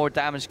there's just more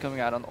damage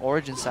coming out on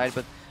Origen side.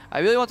 But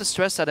I really want to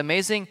stress that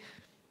Amazing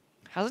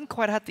hasn't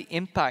quite had the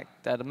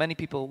impact that many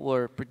people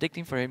were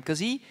predicting for him, because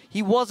he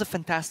was a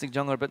fantastic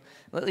jungler, but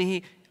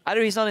lately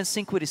either he's not in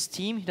sync with his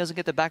team, he doesn't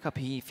get the backup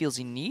he feels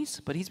he needs,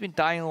 but he's been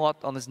dying a lot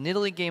on his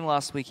Nidalee game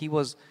last week. He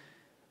was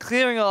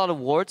clearing a lot of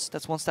wards.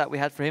 That's one stat we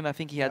had for him. I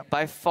think he had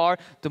by far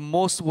the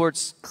most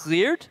wards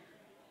cleared,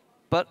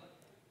 but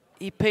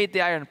he paid the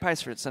iron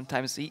price for it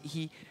sometimes.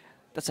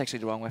 That's actually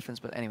the wrong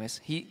reference, but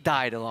anyways, he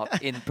died a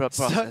lot in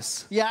process.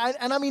 So, yeah,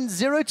 and I mean,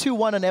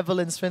 0-2-1 on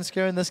Evelyn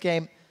Svenskeren in this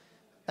game.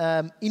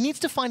 He needs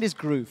to find his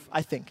groove,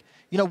 I think.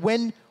 You know,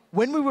 when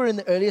we were in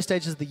the earlier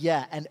stages of the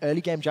year and early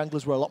game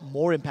junglers were a lot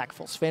more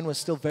impactful, Sven was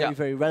still very,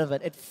 very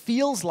relevant. It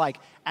feels like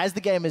as the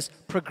game has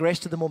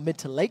progressed to the more mid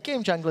to late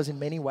game junglers in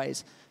many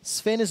ways,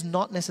 Sven is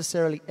not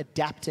necessarily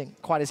adapting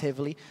quite as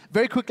heavily.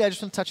 Very quickly, I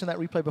just want to touch on that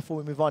replay before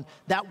we move on.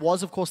 That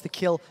was, of course, the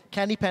kill.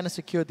 Candy Panda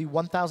secured the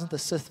 1,000th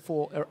assist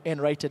for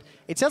N-rated.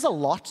 It says a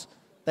lot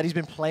that he's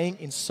been playing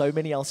in so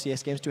many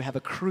LCS games to have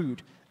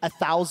accrued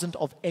 1,000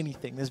 of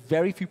anything. There's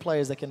very few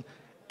players that can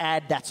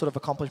add that sort of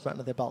accomplishment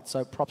under their belt.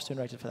 So props to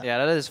N-rated for that.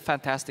 Yeah, that is a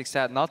fantastic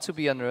stat, not to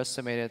be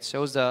underestimated. It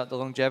shows the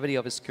longevity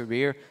of his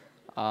career.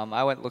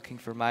 I went looking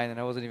for mine and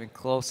I wasn't even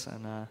close,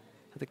 and had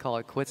to call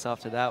it quits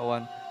after that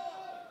one.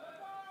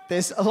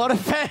 There's a lot of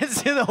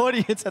fans in the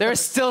audience. There's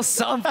still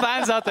some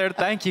fans out there.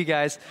 Thank you,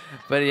 guys.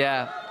 But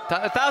yeah,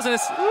 1,000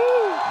 is...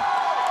 Woo!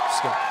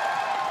 Just go.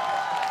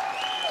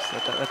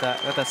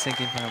 Just let that sink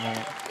in for a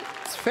moment.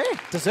 It's fair.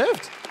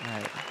 Deserved.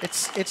 Right.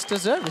 It's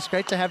deserved. It's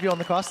great to have you on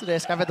the caster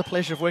desk. I've had the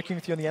pleasure of working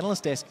with you on the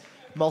analyst desk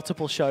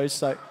multiple shows,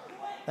 so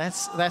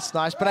That's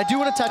nice. But I do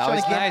want to touch on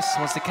it's again. Nice.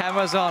 Once the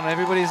camera's on,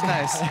 everybody's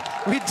nice.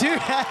 we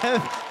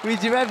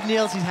do have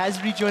Niels. He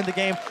has rejoined the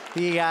game.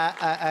 The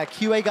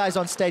QA guys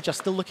on stage are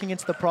still looking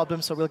into the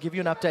problem, so we'll give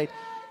you an update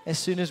as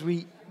soon as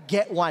we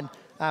get one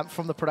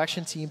from the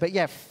production team. But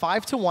yeah,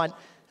 5-1.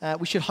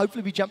 We should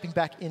hopefully be jumping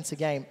back into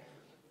game.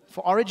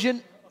 For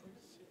Origen,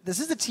 this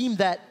is a team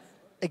that,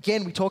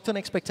 again, we talked on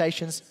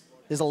expectations.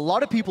 There's a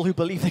lot of people who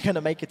believe they're going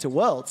to make it to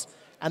Worlds.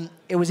 And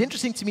it was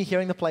interesting to me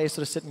hearing the players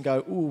sort of sit and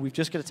go, ooh, we've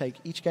just got to take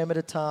each game at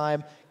a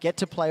time, get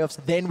to playoffs,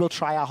 then we'll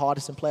try our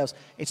hardest in playoffs.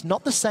 It's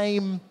not the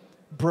same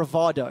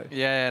bravado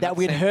that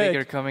we'd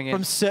heard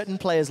from certain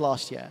players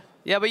last year.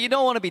 Yeah, but you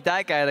don't want to be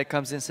that guy that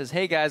comes in and says,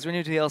 hey guys, we're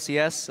new to the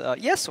LCS.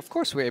 Yes, of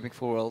course we're aiming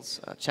for Worlds.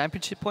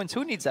 Championship points,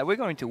 who needs that? We're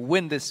going to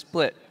win this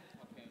split.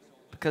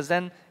 Because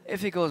then,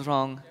 if it goes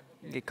wrong,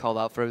 you get called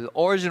out for it.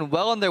 Origen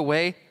well on their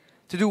way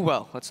to do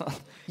well. Let's not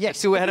get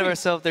too ahead of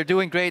ourselves. They're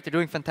doing great, they're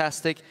doing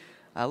fantastic.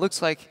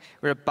 Looks like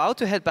we're about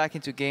to head back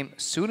into game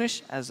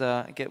soonish as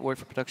I get word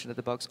for production that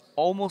the bug's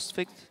almost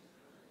fixed.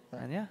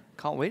 And yeah,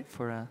 can't wait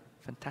for a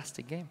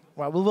fantastic game.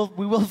 Well,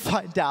 we will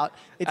find out.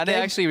 And they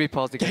actually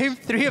repaused the game. Game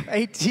 3 of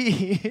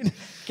 18.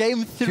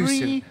 Game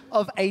 3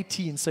 of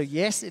 18. So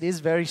yes, it is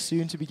very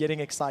soon to be getting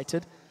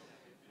excited.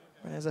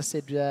 And as I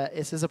said,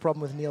 this is a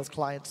problem with Neil's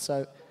client,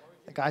 so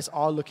the guys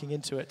are looking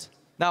into it.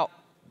 Now,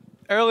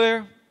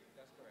 earlier,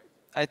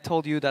 I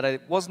told you that I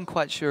wasn't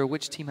quite sure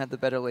which team had the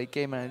better late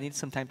game, and I needed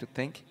some time to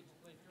think.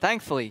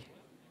 Thankfully,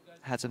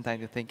 I had some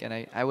time to think,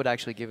 and I would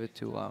actually give it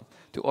to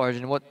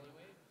Origen.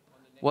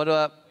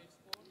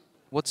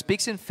 What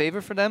speaks in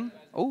favor for them?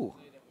 Oh.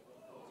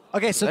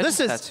 Okay, so this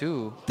is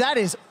tattoo. That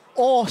is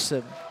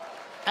awesome.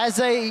 As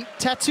a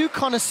tattoo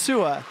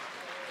connoisseur,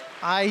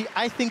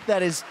 I think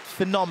that is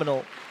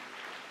phenomenal.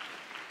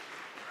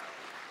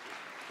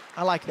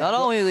 I like that. Not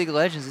only League of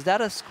Legends, is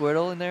that a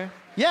Squirtle in there?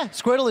 Yeah,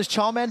 Squirtle is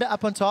Charmander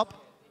up on top.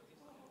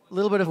 A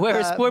little bit of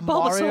Where's poor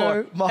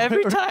Bulbasaur? Mario.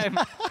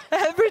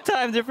 Every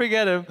time they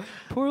forget him.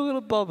 Poor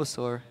little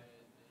Bulbasaur.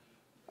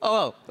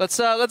 Oh, let's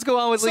go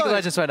on with League of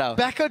Legends right now.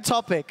 Back on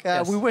topic.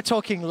 Yes. We were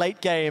talking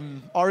late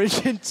game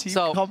Origen team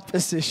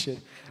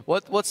composition.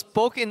 What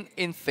spoke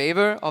in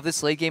favor of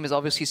this late game is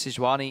obviously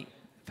Sejuani,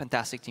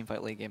 fantastic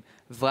teamfight late game.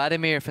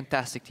 Vladimir,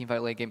 fantastic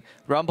teamfight late game.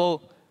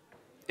 Rumble,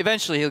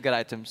 eventually he'll get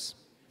items.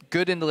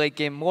 Good in the late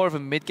game, more of a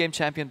mid-game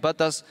champion, but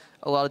does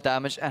a lot of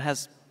damage and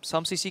has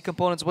some CC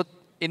components. What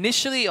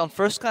initially, on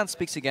first glance,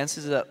 speaks against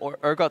is that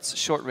Urgot's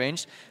short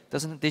range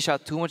doesn't dish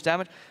out too much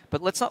damage.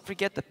 But let's not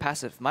forget the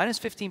passive. Minus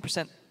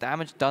 15%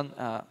 damage done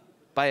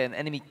by an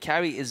enemy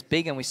carry is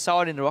big, and we saw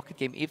it in the Rocket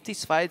game. If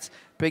these fights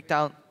break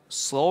down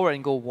slower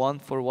and go 1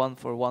 for 1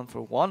 for 1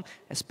 for 1,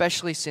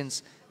 especially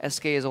since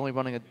SK is only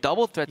running a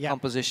double threat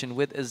composition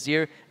with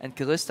Azir and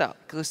Kalista.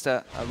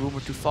 Kalista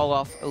rumored to fall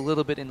off a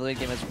little bit in the late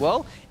game as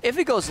well. If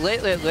it goes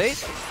late,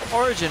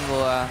 Origen will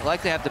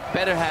likely have the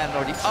better hand,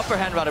 or the upper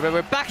hand rather, but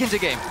we're back into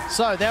game.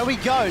 So there we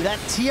go, that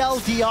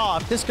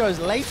TLDR. If this goes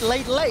late,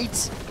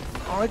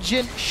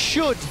 Origen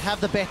should have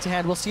the better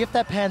hand. We'll see if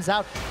that pans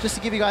out. Just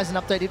to give you guys an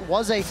update, it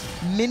was a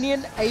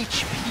minion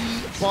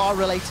HP bar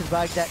related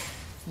bug that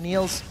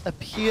Niels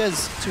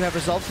appears to have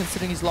resolved,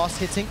 considering his last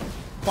hitting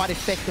quite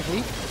effectively.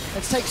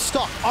 Let's take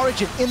stock.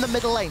 Origen in the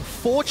middle lane.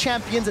 4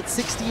 champions at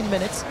 16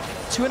 minutes.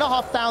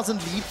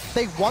 2,500 lead.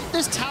 They want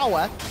this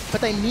tower,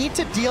 but they need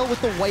to deal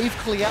with the wave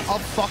clear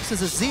of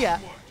Fox's Azir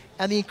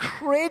and the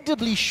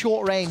incredibly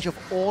short range of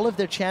all of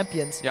their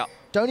champions. Yeah.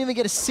 Don't even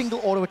get a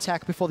single auto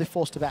attack before they're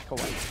forced to back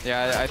away.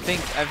 Yeah, I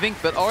think,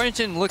 but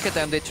Origen, look at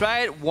them. They try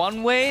it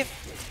one wave,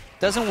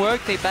 doesn't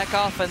work, they back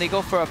off and they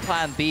go for a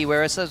plan B.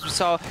 Whereas, as we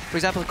saw, for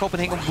example, the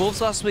Copenhagen Wolves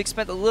last week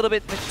spent a little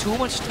bit too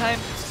much time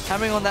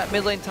hammering on that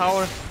mid lane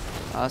tower.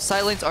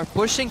 Side lanes are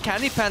pushing.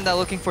 Candy Panda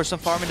looking for some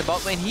farm in the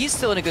bot lane. He's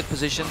still in a good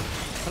position.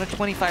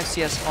 125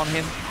 CS on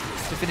him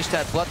to finish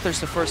that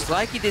Bloodthirster first,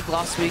 like he did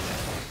last week.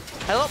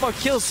 Had a lot more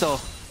kills, though,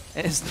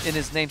 in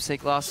his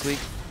namesake last week.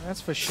 That's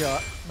for sure.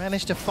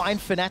 Managed to find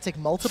Fnatic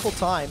multiple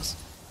times.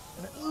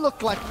 And it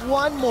looked like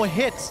one more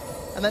hit,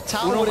 and that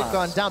tower would have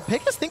gone down.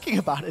 Pekka's thinking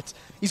about it.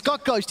 He's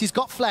got Ghost, he's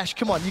got Flash.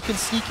 Come on, you can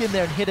sneak in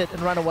there and hit it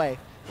and run away.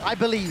 I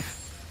believe.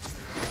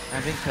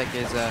 I think Pekka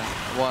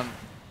is one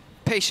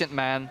patient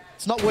man.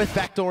 It's not worth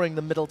backdooring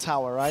the middle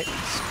tower, right?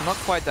 It's not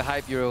quite the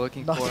hype you were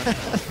looking for.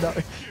 No,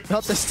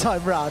 not this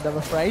time round, I'm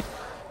afraid.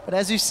 But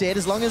as you said,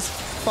 as long as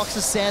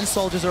Fox's Sand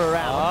Soldiers are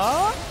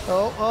around.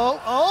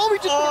 We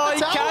just hit the tower.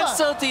 He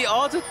cancelled the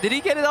auto. Did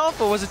he get it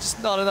off, or was it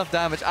just not enough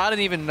damage? I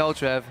didn't even know,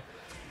 Trev.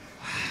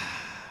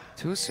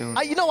 Too soon.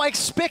 You know, I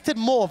expected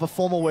more of a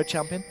former world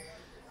champion.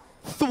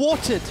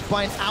 Thwarted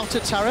by an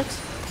outer turret.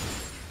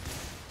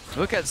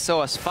 Look at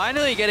Soas,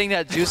 finally getting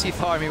that juicy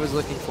farm he was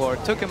looking for.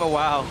 Took him a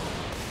while.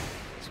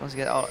 Just wants to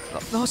get out.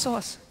 No,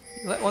 Soas,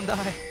 you let one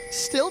die.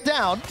 Still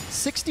down,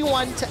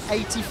 61 to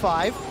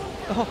 85.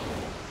 Oh,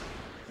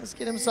 let's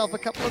get himself a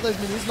couple of those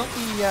minions. Not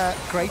the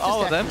greatest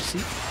accuracy.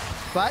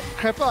 But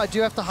Crepa, I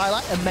do have to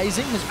highlight,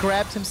 amazing. Has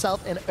grabbed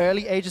himself in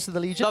early ages of the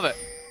Legion. Love it.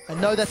 I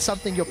know that's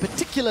something you're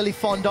particularly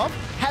fond of.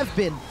 Have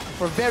been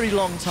for a very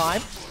long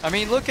time. I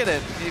mean, look at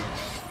it.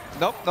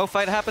 Nope, no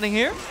fight happening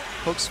here.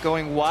 Hook's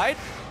going wide.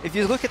 If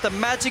you look at the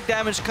magic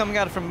damage coming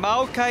out from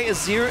Maokai,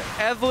 Azir,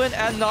 Evelyn,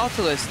 and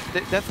Nautilus,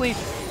 definitely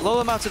low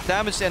amounts of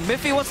damage. And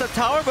Miffy wants that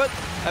tower, but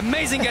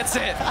Amazing gets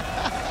it.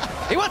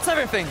 He wants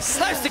everything.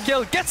 Snipes the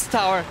kill, gets the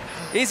tower.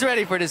 He's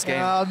ready for this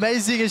game.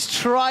 Amazing is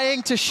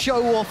trying to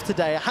show off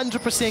today.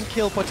 100%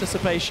 kill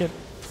participation.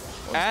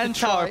 And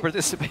tower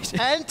participation.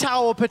 And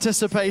tower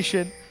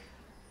participation.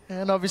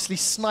 And obviously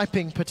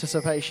sniping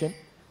participation.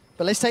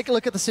 But let's take a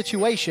look at the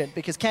situation,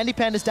 because Candy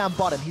Panda's down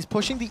bottom. He's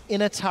pushing the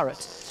inner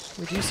turret.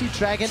 We do see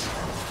Dragon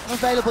not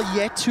available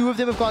yet. 2 of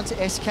them have gone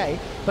to SK,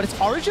 but it's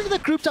Origen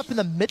that grouped up in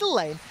the middle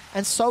lane,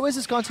 and Soaz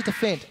has gone to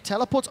defend.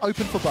 Teleport's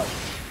open for both.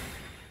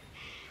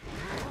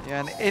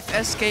 Yeah, and if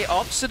SK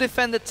opts to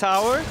defend the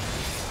tower,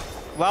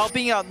 while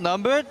being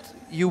outnumbered,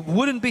 you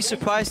wouldn't be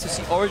surprised to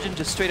see Origen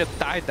just straight up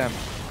dive them.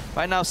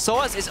 Right now,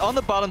 Soaz is on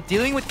the bottom,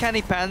 dealing with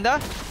Candy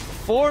Panda.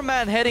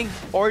 4-man heading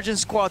Origen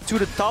squad to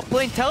the top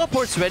lane.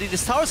 Teleport's ready.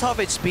 This tower's half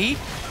HP.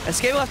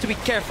 SK will have to be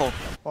careful.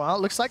 Well, it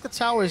looks like the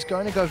tower is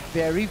going to go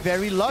very,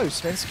 very low.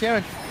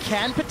 Svenskeren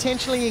can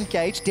potentially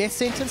engage. Death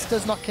Sentence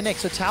does not connect.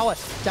 So tower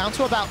down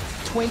to about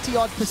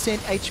 20-odd%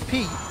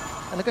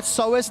 HP. And look at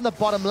Soaz in the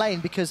bottom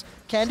lane, because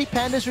Candy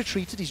Panda's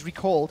retreated. He's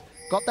recalled,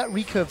 got that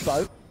recurve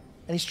bow,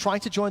 and he's trying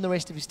to join the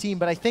rest of his team.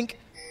 But I think,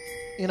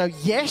 you know,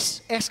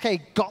 yes,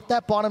 SK got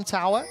that bottom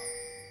tower.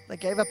 They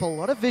gave up a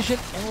lot of vision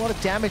and a lot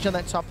of damage on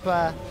that top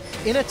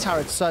inner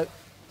turret. So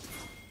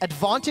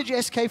advantage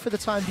SK for the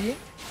time being,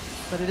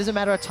 but it is a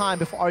matter of time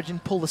before Origen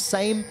pull the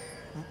same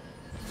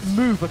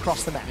move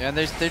across the map. Yeah, and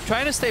they're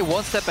trying to stay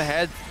one step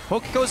ahead.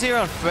 Hook goes here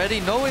on Freddy,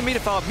 no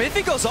immediate follow-up.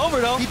 Miffy goes over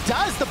though. He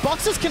does, the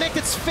box is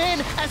connected. Sven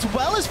as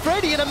well as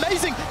Freddy, and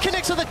Amazing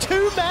connects with a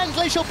 2-man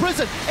Glacial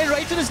Prison. And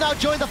Rayton has now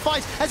joined the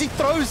fight as he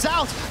throws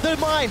out the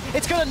mine.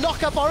 It's going to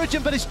knock up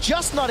Origen, but it's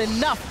just not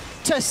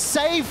enough to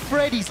save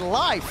Freddy's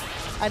life.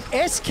 And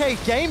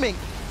SK Gaming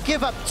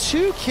give up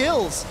 2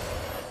 kills,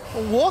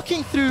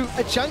 walking through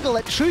a jungle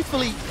that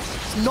truthfully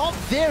is not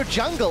their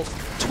jungle.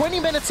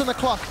 20 minutes on the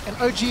clock, and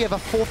OG have a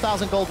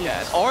 4,000 gold.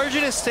 Yeah,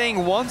 Origen is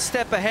staying one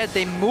step ahead.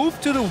 They move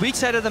to the weak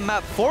side of the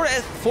map,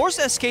 force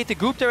SK to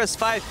group there as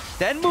 5,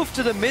 then move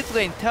to the mid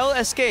lane, tell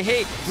SK,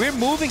 hey, we're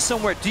moving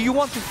somewhere. Do you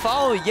want to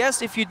follow?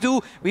 Yes, if you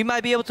do, we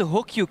might be able to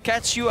hook you,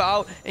 catch you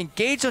out,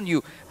 engage on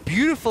you.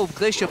 Beautiful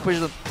Glacial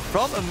Prison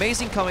from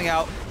Amazing coming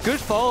out.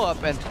 Good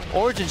follow-up, and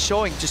Origen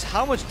showing just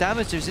how much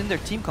damage there's in their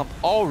team comp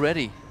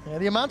already. Yeah,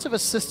 the amount of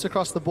assists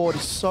across the board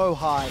is so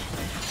high.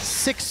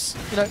 6,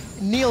 you know,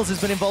 Niels has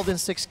been involved in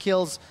 6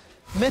 kills.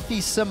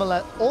 Mithy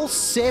similar, all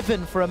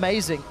 7 for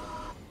Amazing.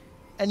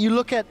 And you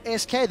look at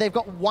SK, they've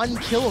got 1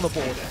 kill on the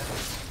board.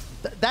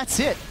 That's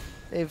it.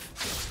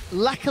 They've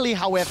luckily,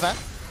 however,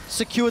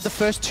 secured the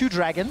first 2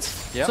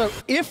 dragons. Yep. So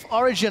if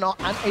Origen are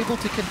unable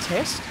to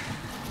contest,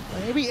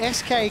 maybe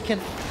SK can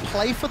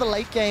play for the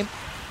late game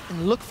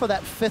and look for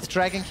that 5th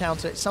dragon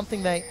counter. It's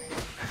something they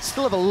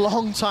still have a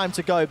long time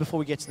to go before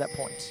we get to that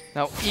point.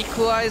 Now,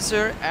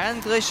 Equalizer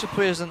and Glacial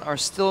Prison are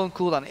still on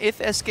cooldown. If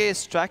SK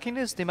is tracking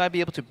this, they might be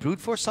able to brute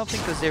force something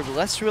because they're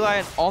less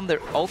reliant on their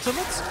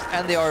ultimates,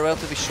 and they are a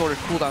relatively shorter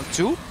cooldown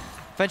too.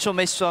 Vengeful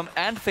Maelstrom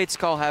and Fate's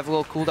Call have a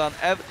low cooldown.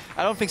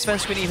 I don't think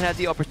Svenskeren even had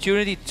the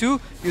opportunity to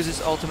use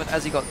his ultimate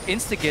as he got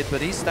insta-git,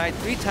 but he's died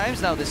 3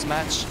 times now this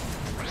match.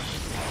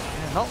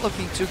 Not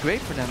looking too great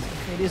for them.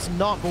 It is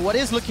not, but what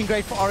is looking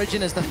great for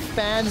Origen is the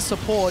fan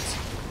support.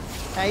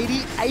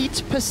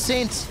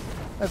 88%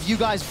 of you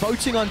guys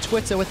voting on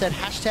Twitter with that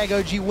hashtag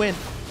OG win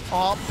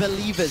are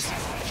believers.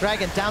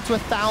 Dragon down to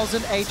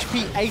 1,000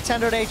 HP,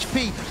 800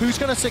 HP. Who's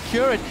going to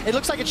secure it? It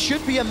looks like it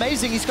should be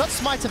Amazing. He's got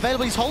Smite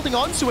available. He's holding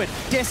on to it.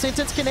 Death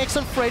Sentence connects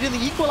on Fred, and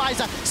the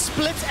Equalizer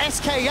splits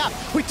SK up.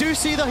 We do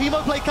see the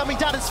Hemo play coming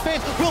down, and Sven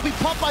will be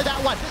popped by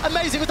that one.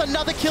 Amazing with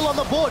another kill on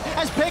the board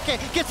as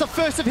Peke gets the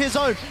first of his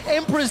own.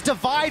 Emperor's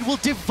Divide will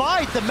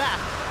divide the map,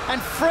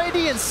 and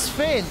Freddy and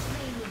Sven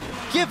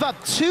give up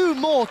 2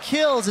 more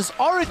kills as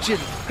Origen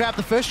grab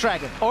the first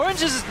dragon.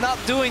 Orange is not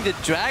doing the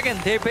dragon.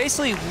 They're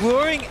basically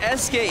luring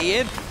SK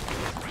in,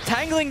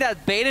 tangling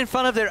that bait in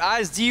front of their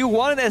eyes. Do you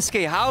want it,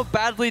 SK? How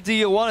badly do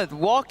you want it?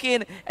 Walk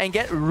in and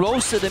get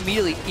roasted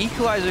immediately.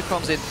 Equalizer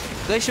comes in.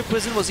 Glacial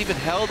Prison was even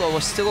held or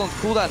was still on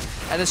cooldown.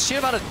 And the sheer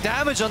amount of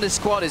damage on this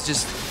squad is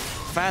just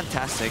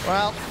fantastic.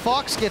 Well,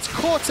 Fox gets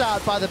caught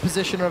out by the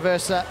position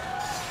reverser.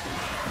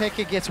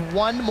 Peke gets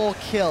 1 more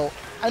kill.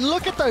 And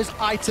look at those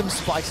item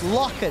spikes.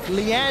 Locket,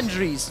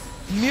 Leandries,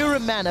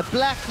 Muramana,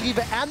 Black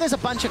Cleaver, and there's a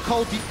bunch of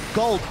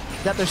gold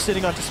that they're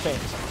sitting on to spend.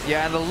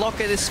 Yeah, and the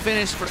Locket is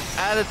finished for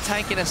added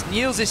tankiness.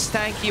 Niels is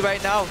tanky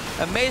right now.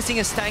 Amazing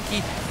is tanky.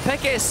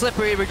 Peke is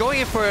slippery. We're going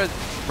in for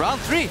round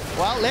 3.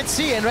 Well, let's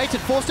see. And Rated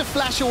forced to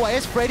flash away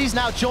as Freddy's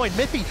now joined.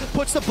 Miffy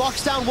puts the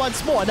box down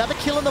once more. Another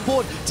kill on the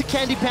board to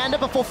Candy Panda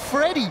before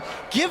Freddy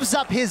gives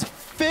up his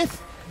 5th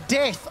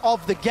death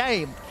of the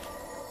game.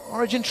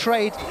 Origen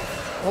trade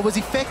what was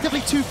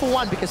effectively 2 for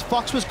 1 because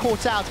Fox was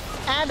caught out,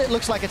 and it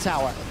looks like a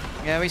tower.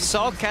 Yeah, we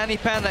saw Candy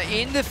Panda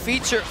in the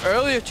feature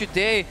earlier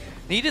today.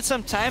 Needed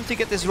some time to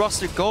get this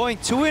roster going.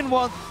 2-1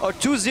 or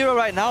 2-0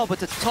 right now, but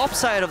the top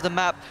side of the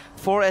map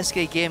for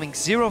SK Gaming.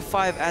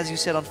 0-5, as you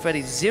said on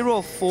Freddy.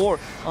 0-4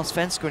 on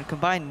Svensker, and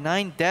combined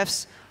 9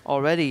 deaths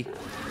already.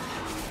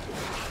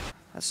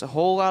 That's a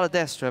whole lot of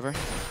deaths, Trevor.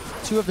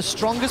 Two of the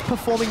strongest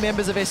performing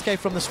members of SK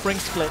from the spring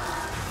split.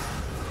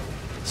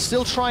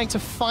 Still trying to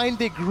find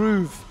their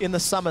groove in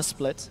the summer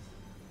split.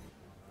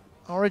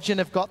 Origen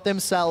have got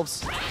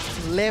themselves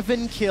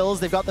 11 kills.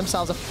 They've got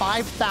themselves a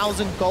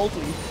 5,000 gold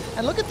lead.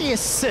 And look at the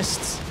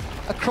assists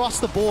across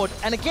the board.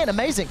 And again,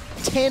 amazing,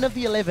 10 of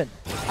the 11.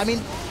 I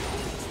mean,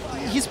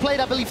 he's played,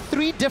 I believe,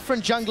 3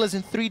 different junglers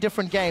in 3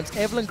 different games.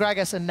 Evelyn,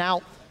 Gragas, and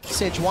now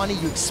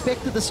Sejuani. You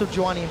expected the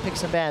Sejuani in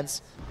picks and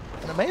bans.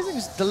 And amazing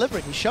is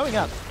delivering, he's showing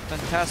up.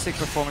 Fantastic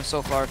performance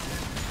so far.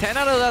 10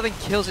 out of 11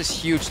 kills is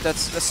huge.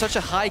 That's such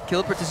a high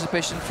kill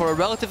participation for a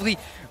relatively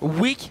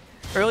weak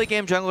early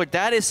game jungler.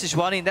 That is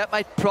Sejuani, and that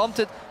might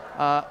prompted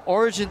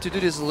Origen to do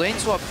this lane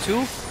swap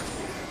too.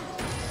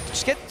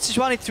 Just get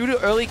Sejuani through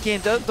the early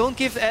game. Don't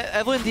give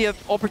Evelyn the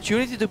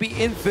opportunity to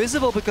be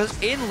invisible, because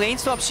in lane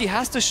swap she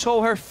has to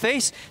show her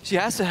face. She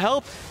has to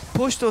help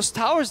push those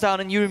towers down,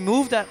 and you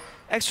remove that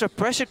extra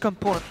pressure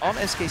component on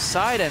SK's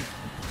side. And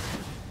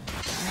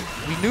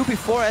we knew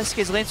before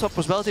SK's lane swap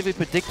was relatively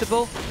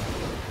predictable.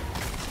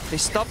 They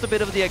stopped a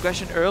bit of the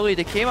aggression early.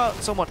 They came out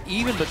somewhat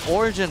even, but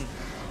Origen,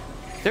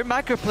 their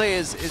macro play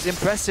is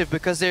impressive,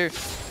 because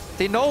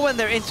they know when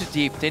they're in too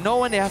deep. They know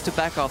when they have to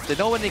back off. They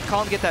know when they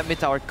can't get that mid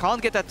tower,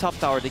 can't get that top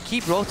tower. They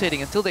keep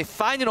rotating until they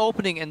find an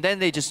opening, and then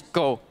they just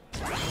go.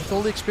 With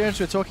all the experience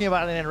we're talking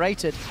about in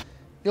Rated,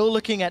 you're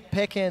looking at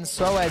Pekka and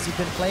Soaz, who've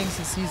been playing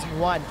since Season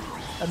 1.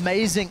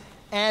 Amazing.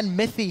 And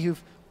Mithy,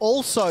 who've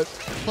also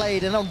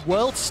played and on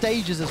world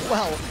stages as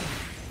well.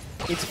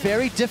 It's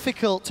very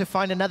difficult to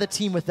find another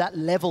team with that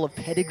level of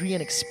pedigree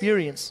and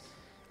experience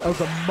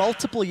over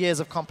multiple years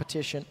of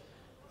competition,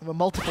 over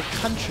multiple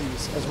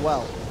countries as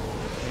well.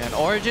 And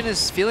Origen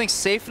is feeling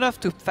safe enough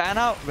to fan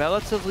out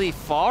relatively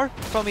far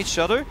from each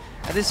other,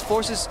 and this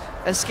forces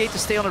SK to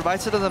stay on the right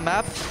side of the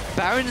map.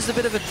 Baron is a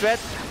bit of a threat.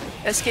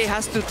 SK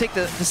has to take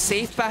the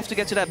safe path to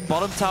get to that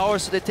bottom tower,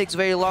 so that takes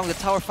very long. The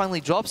tower finally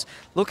drops.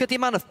 Look at the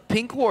amount of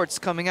pink wards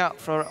coming out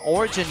from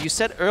Origen. You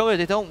said earlier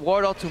they don't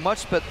ward out too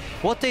much, but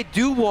what they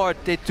do ward,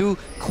 they do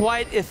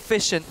quite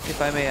efficient, if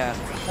I may add.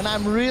 And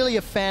I'm really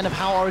a fan of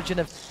how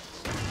Origen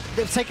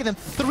they've taken them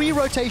 3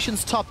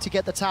 rotations top to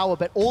get the tower,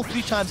 but all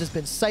 3 times has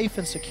been safe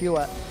and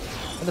secure.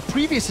 In the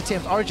previous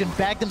attempt, Origen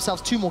bagged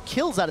themselves 2 more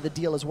kills out of the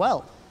deal as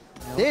well.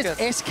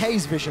 There's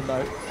SK's vision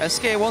though.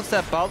 SK wants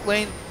that bot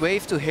lane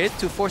wave to hit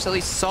to force at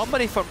least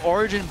somebody from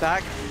Origen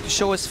back to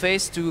show his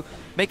face, to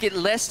make it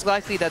less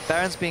likely that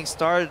Baron's being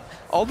started.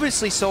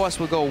 Obviously, Soaz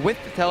will go with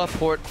the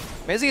teleport.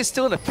 Amazing is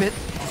still in the pit.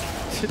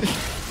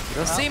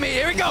 You'll see me,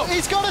 here we go!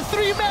 He's got a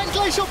 3-man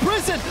Glacial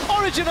Prison!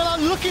 Origen are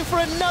looking for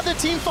another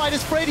team fight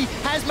as Freddy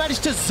has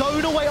managed to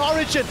zone away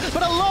Origen,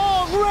 but a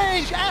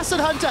long-range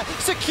Acid Hunter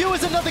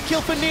secures another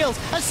kill for Niels,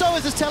 and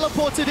Soaz is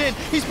teleported in.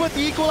 He's put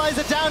the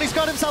equalizer down, he's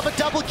got himself a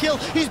double kill,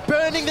 he's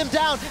burning them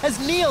down as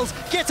Niels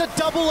gets a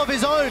double of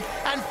his own,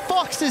 and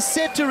Fox is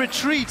set to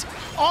retreat.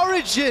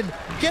 Origen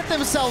get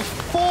themselves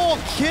 4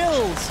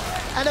 kills.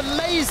 And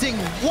amazing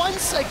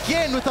once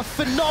again with a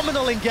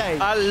phenomenal engage.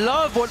 I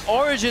love what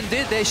Origen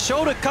did. They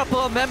showed a couple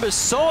of members.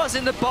 Soaz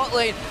in the bot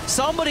lane,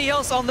 somebody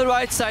else on the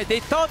right side. They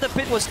thought the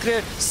pit was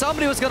clear.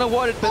 Somebody was going to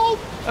ward it, but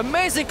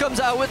Amazing comes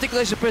out with the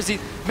Glacial Prison.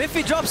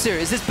 Miffy drops here.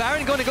 Is this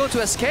Baron going to go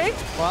to SK?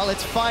 Well,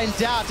 let's find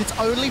out. It's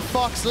only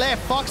Fox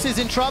left. Fox is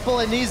in trouble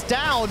and he's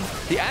down.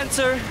 The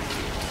answer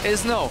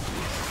is no.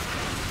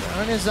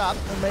 Baron is up.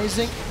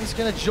 Amazing. He's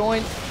going to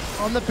join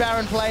on the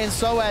Baron play, and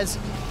Soaz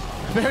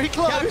very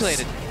close.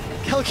 Calculated.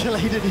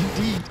 Calculated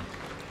indeed.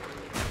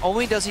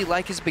 Only does he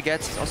like his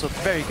baguettes, he's also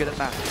very good at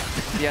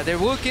math. Yeah, they're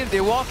walking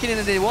in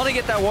and they want to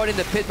get that ward in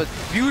the pit, but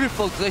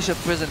beautiful Glacial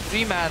Prison,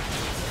 3-man.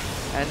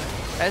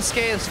 And SK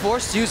is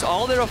forced to use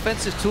all their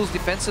offensive tools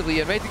defensively,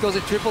 and Rated goes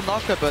in triple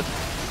knocker, but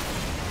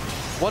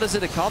what does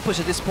it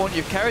accomplish at this point?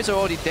 Your carries are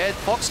already dead,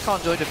 Fox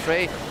can't join the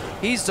fray,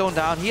 he's zoned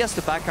down, he has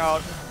to back out,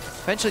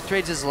 eventually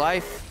trades his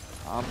life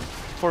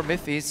for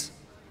Miffy's.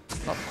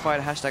 Not quite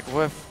a hashtag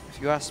worth,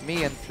 if you ask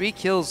me, and 3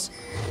 kills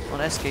on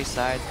SK's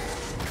side.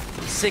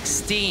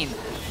 16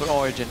 for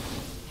Origen.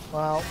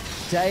 Well,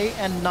 day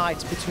and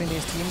night between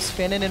these teams.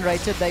 Finn and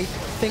Rated, they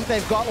think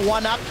they've got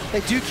one up.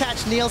 They do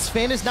catch Niels.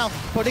 Finn is now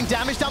putting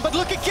damage down, but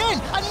look again!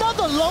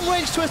 Another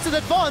long-range twisted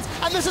advance,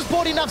 and this has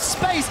brought enough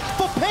space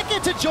for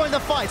Pickett to join the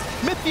fight.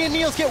 Mithy and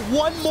Niels get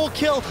one more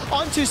kill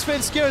onto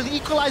Svensker, and the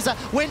equalizer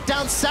went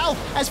down south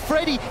as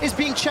Freddy is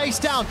being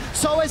chased down.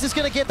 Soaz is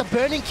going to get the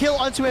burning kill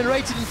onto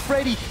Enrated, and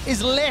Freddy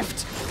is left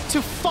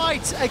to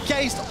fight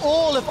against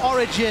all of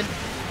Origen.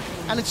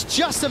 And it's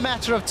just a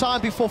matter of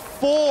time before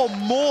 4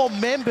 more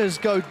members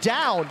go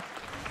down.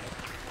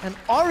 And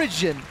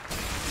Origen.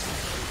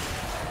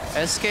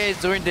 SK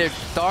is doing their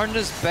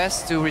darndest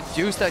best to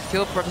reduce that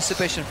kill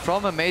participation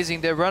from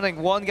Amazing. They're running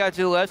one guy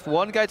to the left,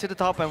 one guy to the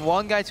top, and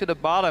one guy to the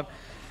bottom.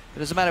 It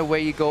doesn't matter where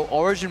you go,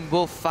 Origen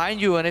will find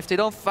you, and if they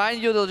don't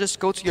find you, they'll just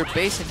go to your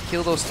base and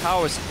kill those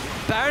towers.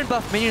 Baron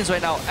buff minions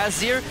right now.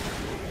 Azir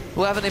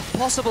will have an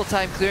impossible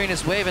time clearing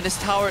his wave, and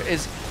this tower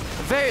is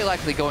very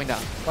likely going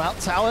down. Well,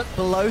 tower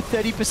below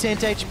 30%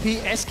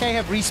 HP. SK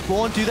have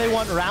respawned. Do they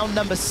want round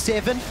number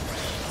 7?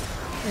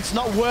 It's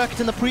not worked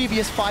in the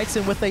previous fights,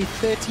 and with a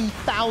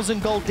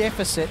 13,000 gold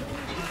deficit,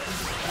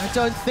 I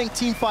don't think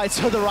team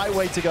fights are the right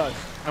way to go.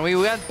 And we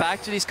went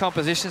back to these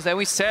compositions, and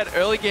we said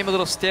early game a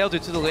little stale due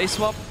to the lane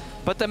swap,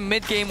 but the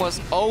mid game was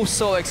oh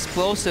so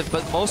explosive.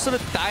 But most of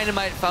the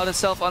dynamite found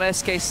itself on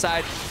SK's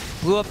side,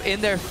 blew up in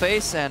their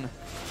face, and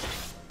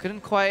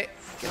couldn't quite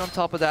get on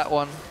top of that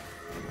one.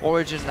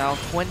 Origen now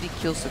 20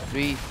 kills to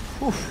 3.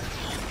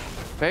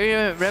 Oof.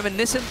 Very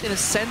reminiscent in a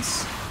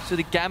sense to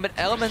the Gambit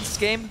Elements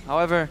game.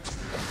 However,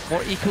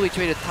 more equally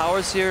traded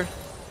towers here.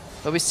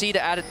 But we see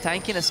the added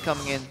tankiness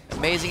coming in.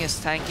 Amazing is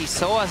tanky.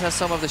 Soaz has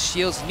some of the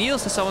shields.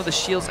 Niels has some of the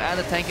shields and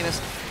the tankiness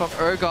from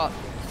Urgot.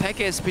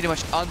 Peke is pretty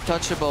much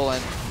untouchable,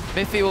 and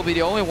Miffy will be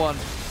the only one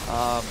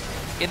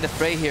in the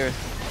fray here.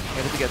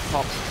 Ready to get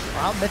popped.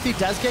 Well, Miffy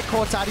does get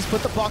caught out. He's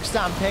put the box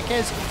down.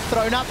 Peke's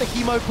thrown out the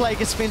Hemo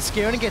Plague as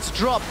Svenskeren and gets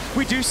dropped.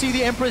 We do see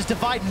the Emperor's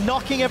Divide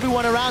knocking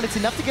everyone around. It's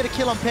enough to get a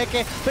kill on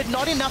Peke, but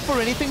not enough for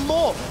anything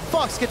more.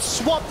 Fox gets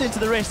swapped into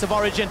the rest of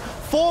Origen.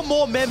 4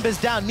 more members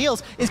down.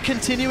 Niels is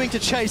continuing to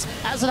chase.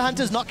 Azad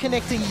Hunter's not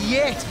connecting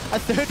yet. A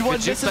third one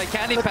misses. By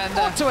Candy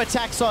Panda. Auto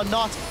attacks are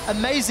not.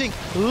 Amazing.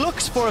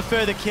 Looks for a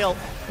further kill.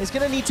 He's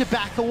going to need to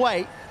back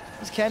away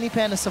as Candy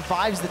Panda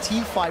survives the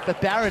team fight,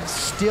 but Baron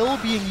still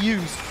being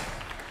used.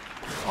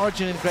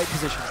 Origen in great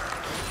position.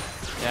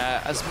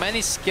 Yeah, as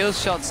many skill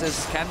shots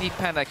as Candy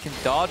Panda can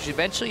dodge,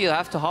 eventually you'll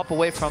have to hop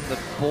away from the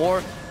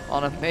boar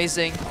on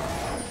Amazing.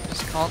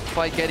 Just can't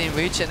quite get in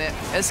reach, and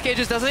SK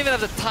just doesn't even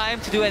have the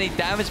time to do any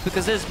damage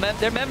because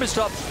their members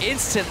drop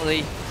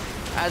instantly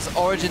as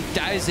Origen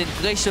dives in.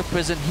 Glacial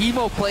Prison,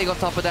 Hemo Plague on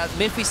top of that.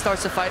 Miffy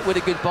starts the fight with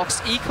a good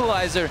box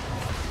equalizer.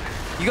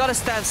 You gotta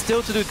stand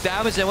still to do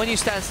damage, and when you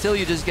stand still,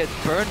 you just get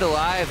burned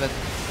alive. And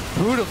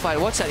brutal fight.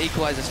 Watch that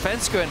equalizer.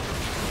 Svenskeren,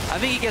 I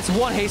think he gets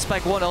one haste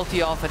spike, one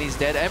ulti off, and he's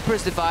dead.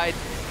 Emperor's Divide,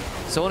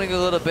 zoning a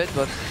little bit,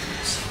 but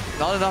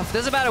not enough.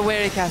 Doesn't matter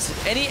where he casts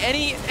it.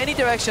 Any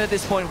direction at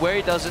this point, where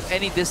he does it,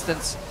 any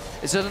distance,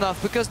 is not enough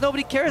because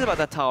nobody cares about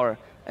that tower.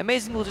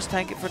 Amazing will just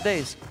tank it for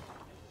days.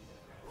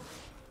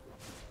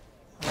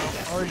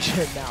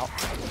 Origen now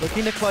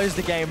looking to close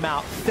the game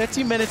out.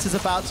 30 minutes is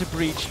about to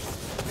breach.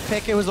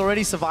 Peke was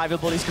already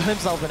survivable. He's got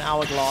himself an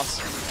hourglass.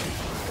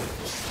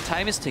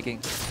 Time is ticking.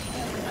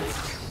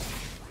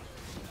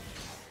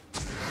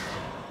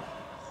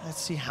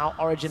 Let's see how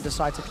Origen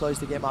decide to close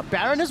the game out.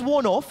 Baron has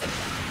worn off,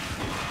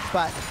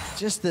 but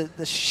just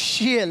the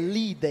sheer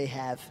lead they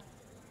have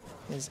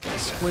is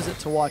exquisite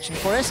to watch. And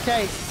for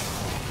SK,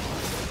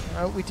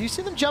 we do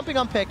see them jumping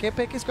on Peke.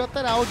 Peke's got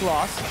that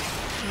hourglass.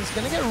 He's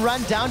going to get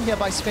run down here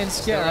by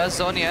Svenskeren.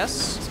 Zone,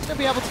 yes. He's going to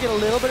be able to get a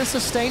little bit of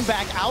sustain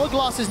back.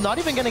 Hourglass is not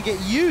even going to get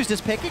used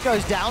as Peke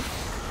goes down.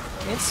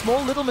 It's a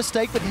small little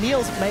mistake, but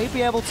Niels may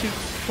be able to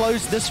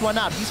close this one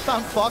out. He's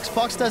found Fox.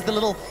 Fox does the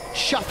little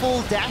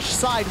shuffle dash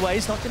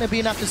sideways. Not going to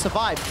be enough to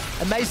survive.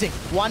 Amazing.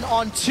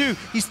 1-on-2.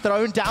 He's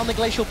thrown down the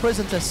Glacial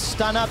Prison to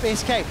stun up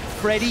SK.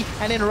 Freddy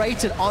and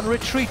Enrated on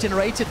retreat.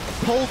 Enrated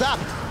pulled up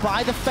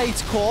by the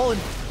Fate's Call,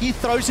 and he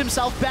throws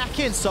himself back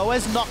in.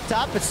 Soaz knocked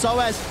up, but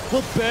Soaz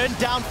will burn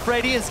down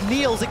Freddy as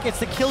Niels gets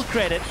the kill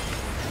credit.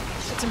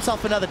 Gets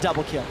himself another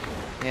double kill.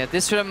 Yeah,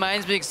 this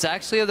reminds me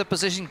exactly of the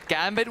position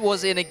Gambit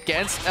was in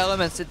against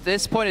Elements. At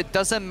this point, it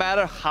doesn't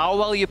matter how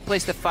well you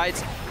place the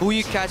fights, who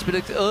you catch, but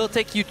it'll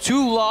take you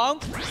too long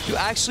to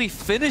actually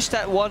finish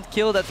that one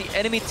kill that the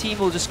enemy team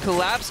will just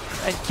collapse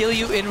and kill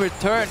you in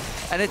return.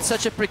 And it's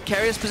such a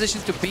precarious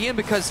position to be in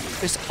because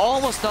there's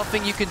almost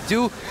nothing you can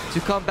do to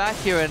come back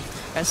here, and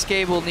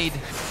SK will need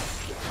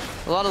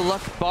a lot of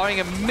luck, barring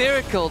a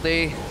miracle.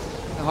 They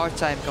have a hard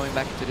time coming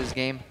back into this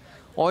game.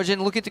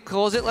 Origen looking to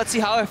close it. Let's see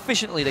how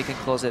efficiently they can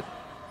close it.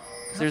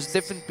 There's a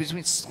difference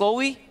between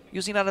slowly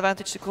using that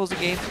advantage to close the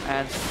game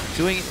and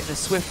doing it in a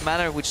swift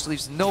manner, which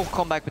leaves no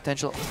comeback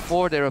potential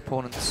for their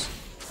opponents.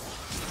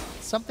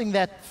 Something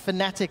that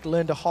Fnatic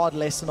learned a hard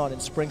lesson on in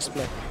Spring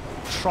Split.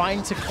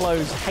 Trying to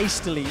close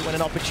hastily when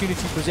an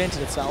opportunity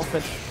presented itself,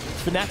 and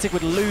Fnatic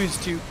would lose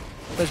to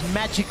those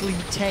magically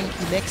tanky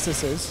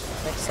Nexuses,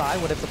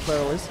 Nexi, whatever the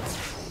plural is.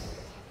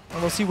 And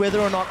we'll see whether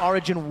or not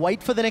Origen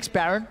wait for the next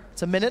Baron.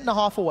 It's a minute and a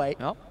half away.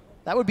 Yep.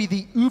 That would be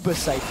the uber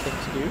safe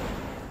thing to do.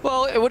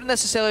 Well, it wouldn't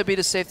necessarily be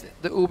the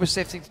uber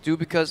safe thing to do,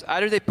 because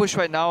either they push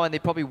right now and they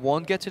probably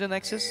won't get to the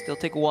Nexus. They'll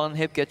take one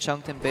hit, get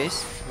chunked in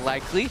base,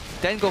 likely,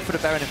 then go for the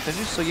Baron and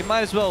finish. So you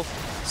might as well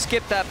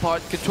skip that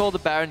part, control the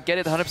Baron, get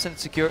it 100%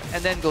 secure,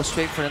 and then go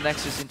straight for the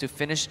Nexus into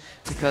finish,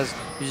 because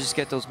you just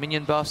get those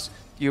minion buffs,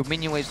 your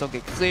minion waves don't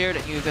get cleared,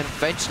 and you can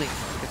eventually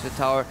get to the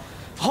tower.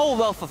 Whole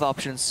wealth of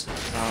options.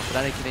 But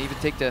then they can even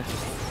take the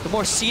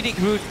more scenic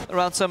route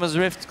around Summer's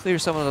Rift, clear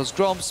some of those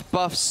Groms,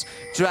 buffs,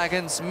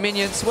 dragons,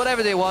 minions,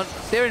 whatever they want.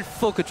 They're in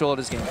full control of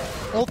this game.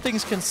 All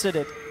things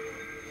considered,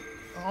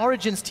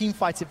 Origen's team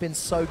fights have been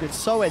so good.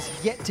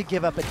 Soaz yet to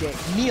give up a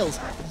death. Niels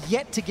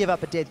yet to give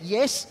up a death.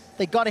 Yes,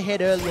 they got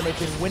ahead early and they've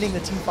been winning the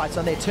team fights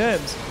on their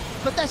terms.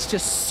 but that's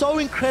just so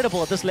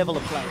incredible at this level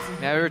of play.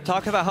 Yeah, we were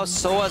talking about how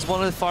Soa's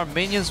one of the farm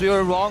minions. We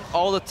were wrong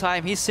all the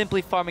time. He's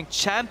simply farming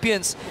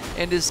champions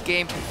in this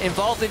game.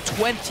 Involved in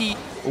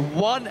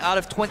 21 out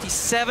of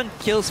 27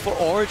 kills for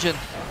Origen.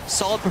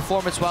 Solid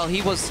performance while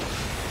he was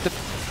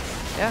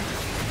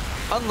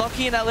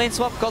unlucky in that lane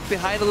swap. Got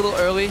behind a little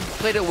early.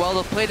 Played it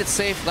well, played it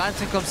safe.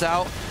 Lantern comes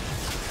out.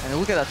 And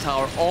look at that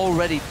tower,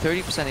 already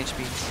 30%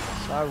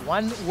 HP. So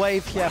one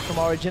wave here from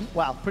Origen.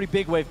 Wow, pretty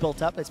big wave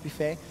built up, let's be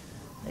fair.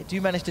 They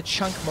do manage to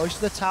chunk most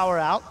of the tower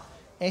out.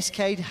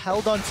 SK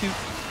held on to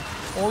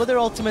all of their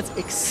ultimates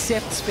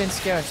except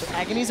Svenskeren. So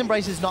Agony's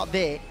Embrace is not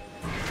there.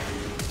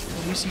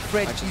 And you see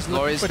Fred, he's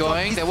looking for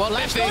going. They won't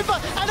let over,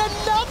 and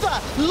another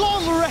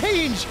long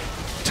range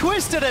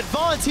twisted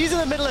advance. He's in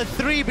the middle of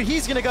 3, but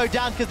he's going to go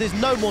down because there's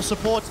no more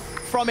support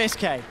from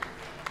SK.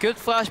 Good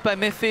flash by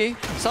Miffy.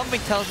 Something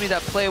tells me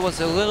that play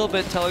was a little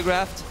bit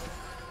telegraphed.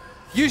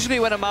 Usually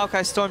when a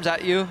Maokai storms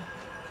at you,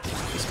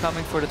 he's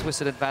coming for the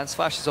twisted advance.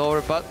 Flash is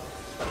over, but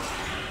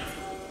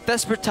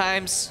desperate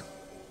times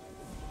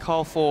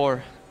call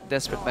for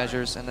desperate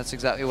measures, and that's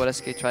exactly what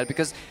SK tried,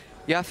 because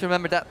you have to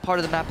remember that part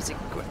of the map is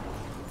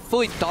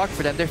fully dark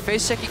for them. They're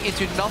face checking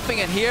into nothing,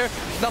 and here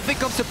nothing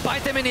comes to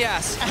bite them in the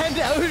ass. And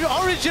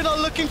Origen are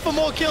looking for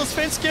more kills.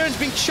 Svenskeren's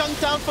being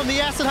chunked down from the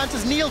Acid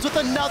Hunters. Niels with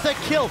another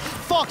kill.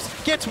 Fox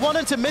gets one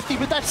into Mithy,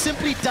 but that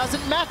simply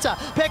doesn't matter.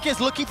 Pekka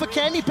is looking for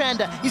Candy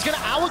Panda. He's going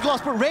to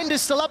Hourglass, but Rend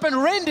is still up,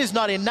 and Rend is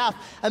not enough.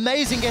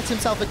 Amazing gets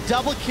himself a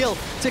double kill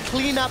to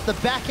clean up the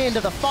back end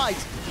of the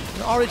fight.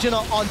 And Origen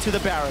are onto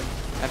the Baron.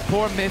 And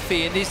poor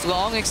Miffy in these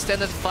long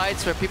extended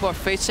fights where people are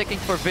face checking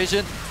for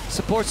vision.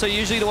 Supports are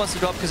usually the ones to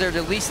drop because they're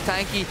the least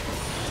tanky.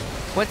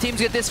 When teams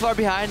get this far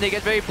behind, they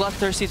get very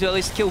bloodthirsty to at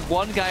least kill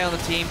one guy on the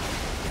team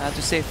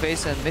to save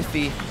face, and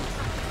Miffy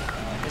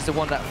is the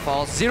one that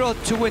falls.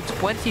 0-2 and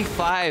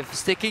 25,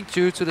 sticking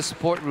true to the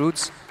support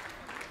roots,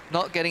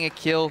 not getting a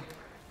kill.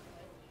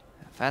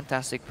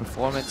 Fantastic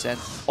performance, and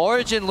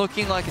Origen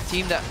looking like a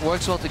team that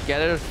works well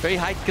together. Very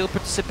high kill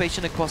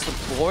participation across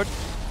the board.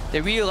 They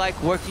really like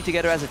working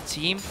together as a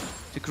team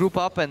to group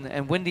up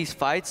and win these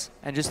fights,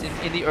 and just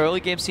in the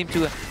early game seem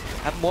to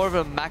have more of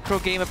a macro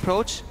game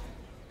approach.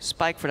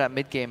 Spike for that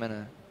mid game,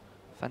 and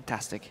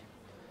fantastic.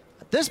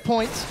 At this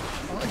point,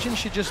 Origen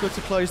should just look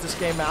to close this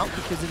game out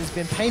because it has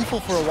been painful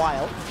for a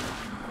while.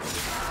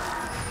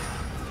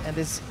 And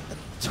there's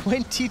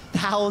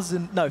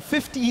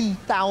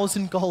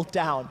 15,000 gold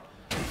down.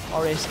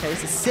 RSK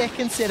is the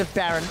second set of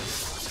Baron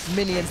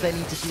minions they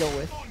need to deal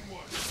with.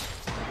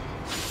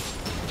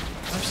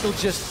 I'm still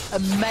just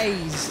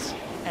amazed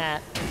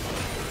at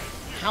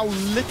how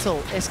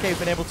little SK have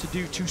been able to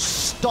do to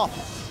stop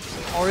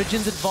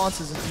Origen's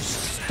advances and to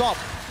stop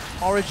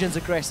Origen's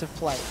aggressive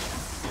play.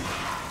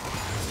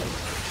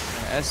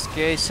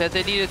 SK said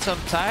they needed some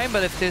time,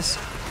 but if this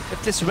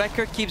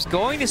record keeps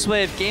going this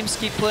way, if games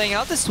keep playing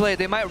out this way,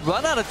 they might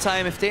run out of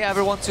time if they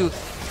ever want to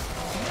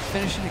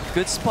finish in a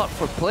good spot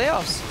for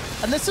playoffs.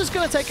 And this is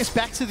going to take us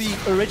back to the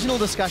original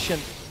discussion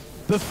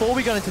before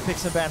we got into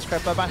picks and bans,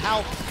 Scrap, about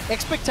how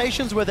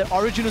expectations were that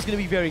Origen was going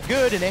to be very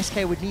good and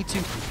SK would need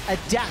to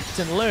adapt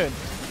and learn.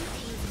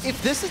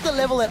 If this is the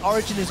level that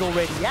Origen is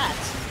already at,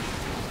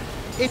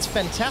 it's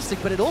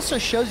fantastic, but it also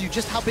shows you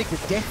just how big the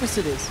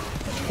deficit is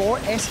for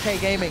SK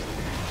Gaming,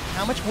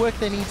 how much work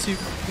they need to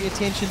pay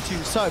attention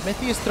to. So,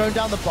 Miffy has thrown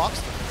down the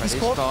box. He's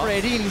caught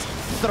Freddy and he's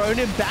thrown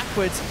him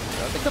backwards.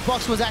 I think the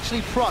box was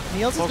actually proc.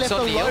 Niels is left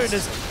alone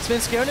as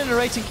Svenskeren and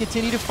Origen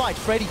continue to fight.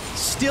 Freddy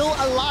still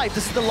alive.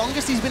 This is the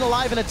longest he's been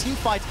alive in a team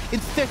fight in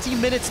 30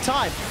 minutes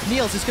time.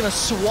 Niels is going to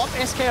swap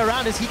SK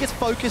around as he gets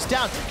focused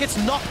down. Gets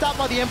knocked out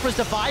by the Emperor's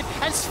Divide,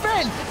 and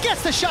Sven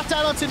gets the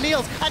shutdown onto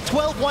Niels at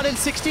 12-1 and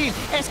 16.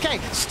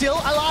 SK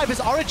still alive as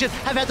Origen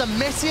have had the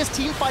messiest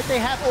team fight they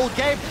have all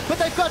game, but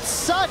they've got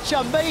such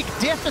a big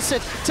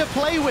deficit to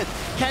play with.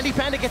 Candy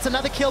Panda gets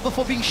another kill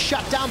before being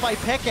shut down by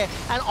Peke,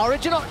 and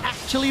Origen are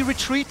actually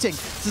retreating.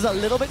 This is a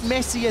little bit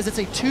messy as it's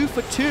a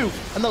 2-for-2,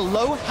 and the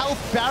low health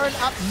Baron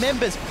up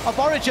members of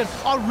Origen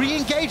are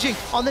re-engaging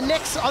on the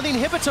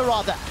inhibitor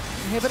rather.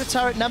 Inhibitor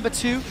turret number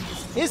 2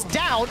 is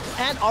down,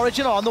 and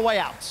Origen are on the way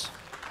out.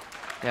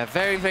 Yeah,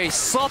 very, very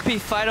sloppy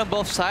fight on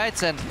both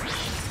sides, and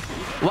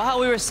while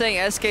we were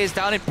saying SK is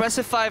down,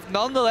 impressive 5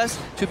 nonetheless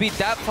to be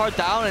that far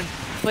down and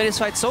play this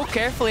fight so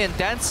carefully and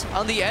dance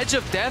on the edge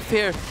of death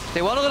here.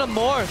 They want a little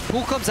more.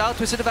 Pool comes out,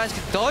 Twisted Advance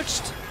gets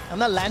dodged.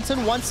 And the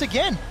Lantern once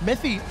again.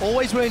 Miffy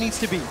always where he needs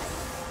to be.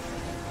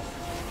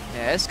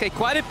 Yeah, SK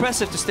quite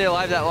impressive to stay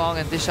alive that long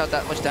and dish out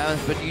that much damage,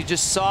 but you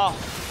just saw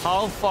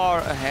how far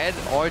ahead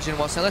Origen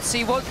was. And let's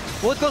see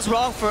what goes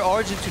wrong for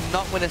Origen to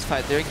not win this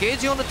fight. They're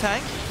engaging on the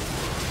tank.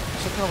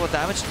 Something about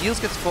damage. Niels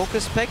gets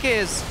focused. Peke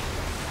is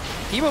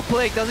Hero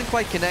Plague doesn't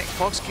quite connect.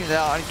 Fox kicks it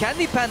out. And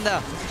Candy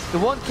Panda, the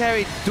one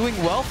carry doing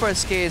well for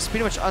SK, is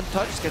pretty much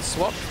untouched. Gets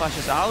swapped,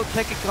 flashes out.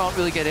 Peke can't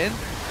really get in.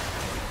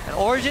 And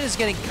Origen is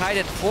getting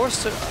kited,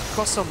 forced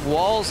across some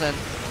walls, and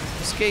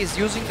SK is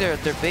using their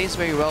base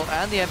very well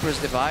and the Emperor's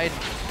Divide.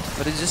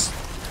 But it's just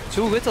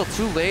too little,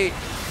 too late.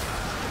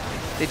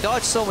 They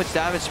dodge so much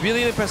damage.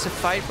 Really impressive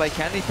fight by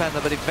Candy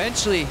Panda, but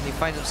eventually he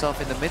finds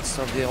himself in the midst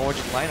of the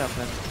Origen lineup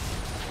and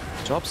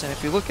drops. And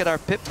if you look at our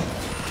Pip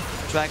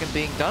Dragon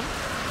being done,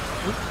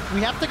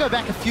 we have to go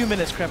back a few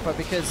minutes, Krempa,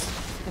 because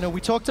we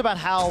talked about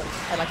how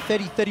at like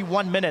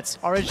 31 minutes,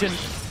 Origen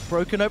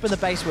broken open the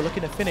base, we're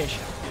looking to finish.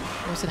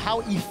 And we said how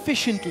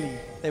efficiently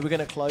they were going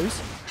to close.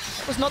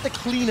 It was not the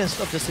cleanest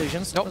of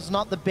decisions. Nope. It was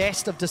not the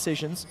best of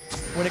decisions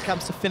when it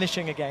comes to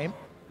finishing a game.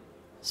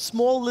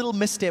 Small little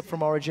misstep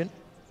from Origen,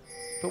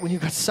 but when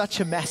you've got such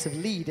a massive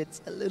lead, it's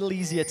a little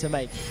easier to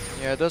make.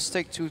 Yeah, it does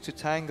take 2 to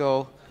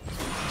tango.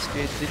 SK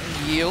didn't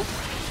yield.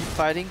 Keep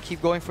fighting,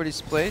 keep going for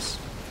these plays.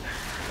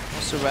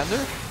 No surrender.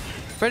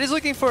 Freddy's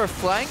looking for a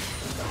flank.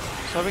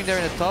 Serving there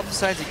in the top,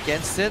 decides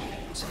against it.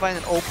 To find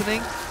an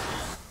opening.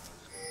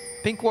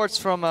 Pink wards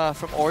from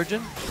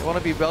Origen. They want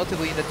to be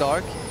relatively in the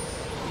dark.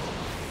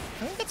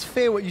 I think that's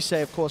fair what you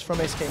say, of course, from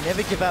SK.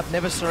 Never give up,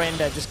 never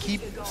surrender. Just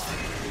keep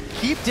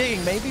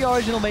digging. Maybe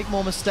Origen will make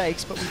more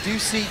mistakes, but we do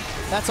see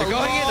that's a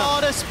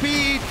lot of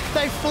speed.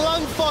 They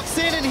flung Fox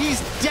in and he's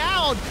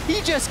down.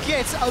 He just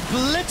gets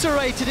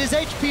obliterated. His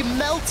HP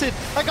melted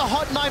like a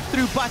hot knife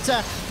through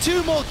butter.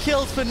 2 more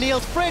kills for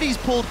Niels. Freddy's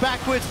pulled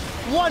backwards.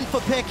 1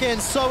 for Pekka and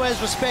Soaz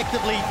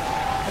respectively.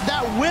 And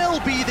that will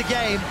be the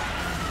game.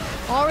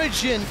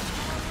 Origen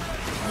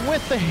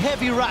with the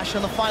heavy rush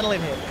on the final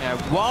hit. Yeah,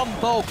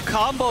 wombo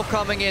combo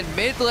coming in.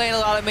 Mid lane a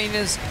lot of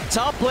minions,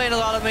 top lane a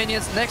lot of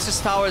minions.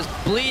 Nexus Tower is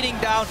bleeding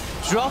down,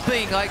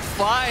 dropping like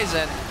flies,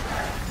 and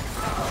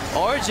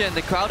Origen,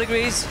 the crowd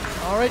agrees.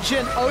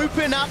 Origen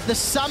open up the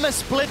summer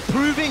split,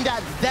 proving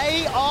that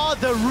they are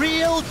the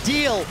real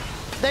deal.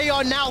 They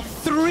are now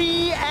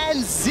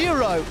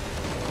 3-0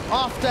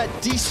 after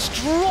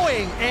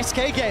destroying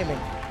SK Gaming.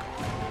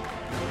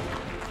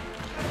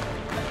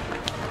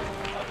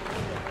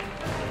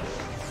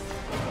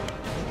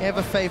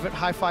 Ever favorite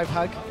high five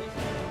hug.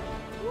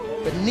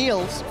 But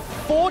Niels,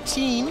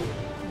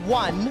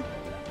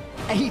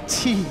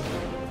 14-1-18.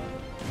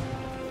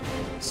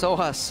 So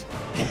us.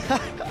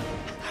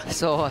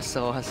 So us.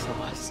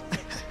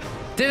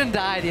 Didn't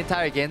die the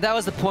entire game. That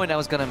was the point I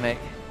was gonna make.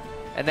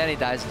 And then he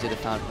dies into the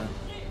fountain.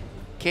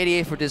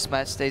 KDA for this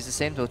match stays the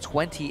same though,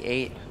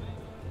 28. It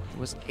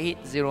was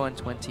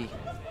 8-0-20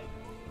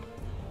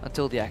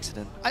 until the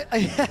accident.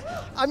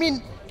 I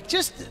mean,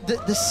 just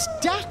the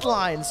stat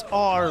lines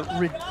are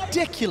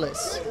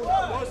ridiculous.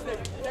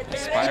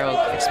 Spiraled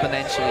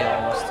exponentially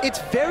almost. It's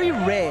very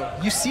rare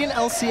you see an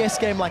LCS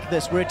game like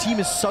this where a team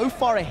is so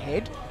far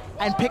ahead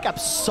and pick up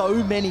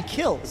so many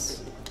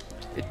kills.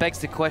 It begs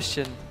the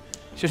question,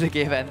 should the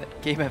game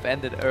have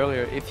ended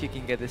earlier if you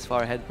can get this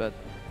far ahead, but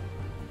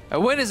a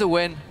win is a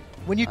win.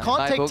 When you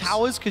can't take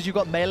towers because you've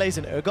got melees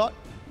and Urgot,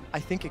 I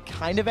think it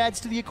kind of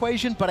adds to the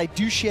equation, but I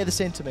do share the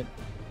sentiment.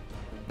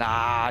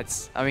 Nah,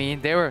 I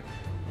mean,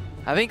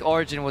 I think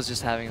Origen was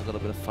just having a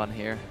little bit of fun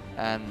here,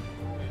 and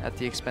at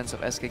the expense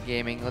of SK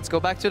Gaming. Let's go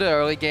back to the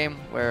early game,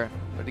 where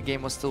the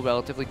game was still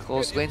relatively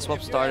close. Lane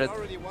swap started.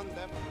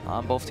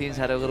 Both teams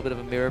had a little bit of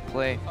a mirror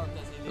play.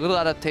 A little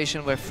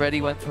adaptation where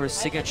Freddy went for his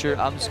signature,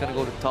 I'm just going to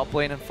go to top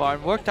lane and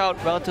farm. Worked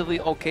out relatively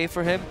okay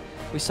for him.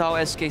 We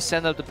saw SK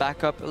send up the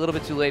backup a little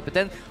bit too late, but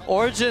then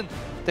Origen,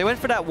 they went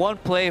for that one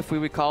play, if we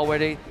recall, where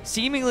they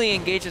seemingly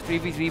engaged a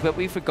 3v3, but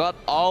we forgot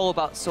all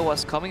about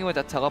Soaz coming with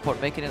that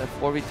teleport, making it a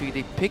 4v3.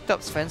 They picked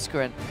up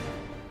Svensker, and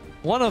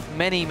one of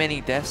many,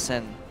 many deaths,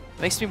 and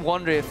makes me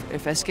wonder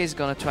if SK is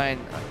going to try and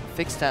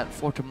fix that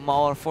for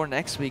tomorrow, for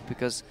next week,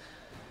 because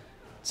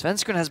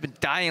Svensker has been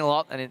dying a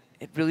lot, and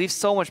it relieves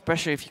so much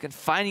pressure if you can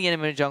find the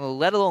enemy in the jungle,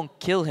 let alone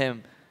kill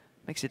him.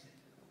 Makes it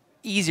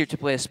easier to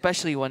play,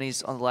 especially when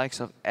he's on the likes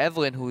of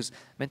Evelyn, who's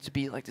meant to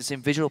be like this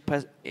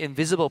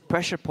invisible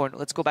pressure point.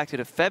 Let's go back to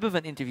the Feb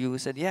event interview, who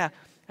said, yeah,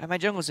 my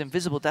jungler's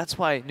invisible, that's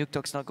why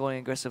Nuketok's not going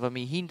aggressive on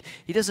me. He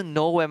doesn't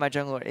know where my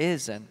jungler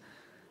is, and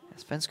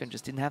Svensker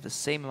just didn't have the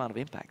same amount of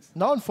impact.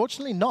 No,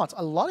 unfortunately not.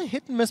 A lot of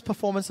hit and miss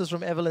performances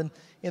from Evelyn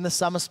in the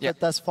summer split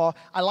thus far.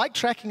 I like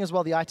tracking as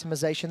well the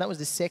itemization. That was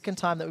the second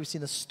time that we've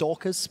seen the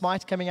Stalker's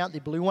Smite coming out, the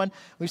blue one.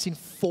 We've seen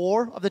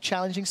 4 of the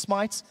challenging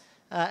Smites.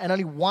 And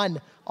only 1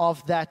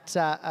 of that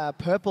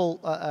purple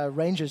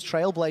Ranger's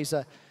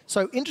Trailblazer.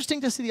 So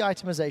interesting to see the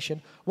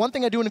itemization. One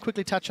thing I do want to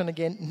quickly touch on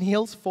again,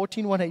 Niels,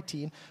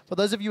 14-1-18. For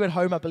those of you at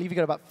home, I believe you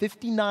got about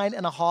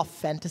 59.5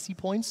 fantasy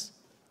points.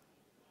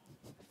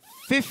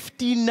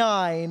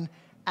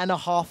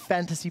 59.5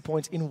 fantasy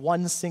points in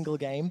one single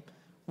game,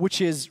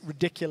 which is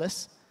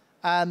ridiculous.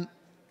 And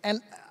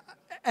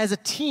as a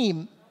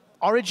team,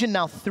 Origen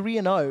now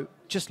 3-0.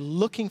 Just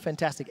looking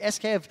fantastic.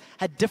 SK have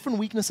had different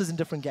weaknesses in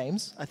different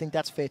games. I think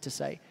that's fair to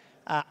say.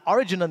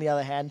 Origen, on the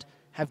other hand,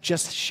 have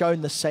just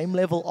shown the same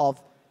level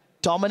of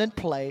dominant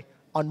play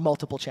on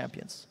multiple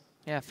champions.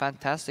 Yeah,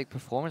 fantastic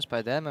performance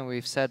by them. And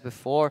we've said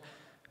before,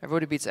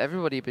 everybody beats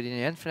everybody, but in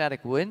the end,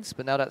 Fnatic wins.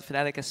 But now that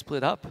Fnatic has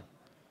split up,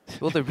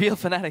 will the real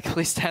Fnatic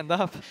please stand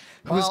up?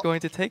 Who's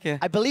going to take it?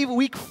 I believe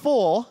week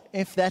 4,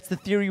 if that's the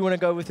theory you want to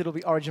go with, it'll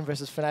be Origen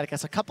versus Fnatic.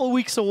 That's a couple of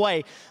weeks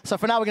away. So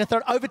for now, we're going to throw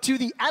it over to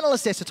the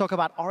analyst desk to talk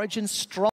about Origen's strong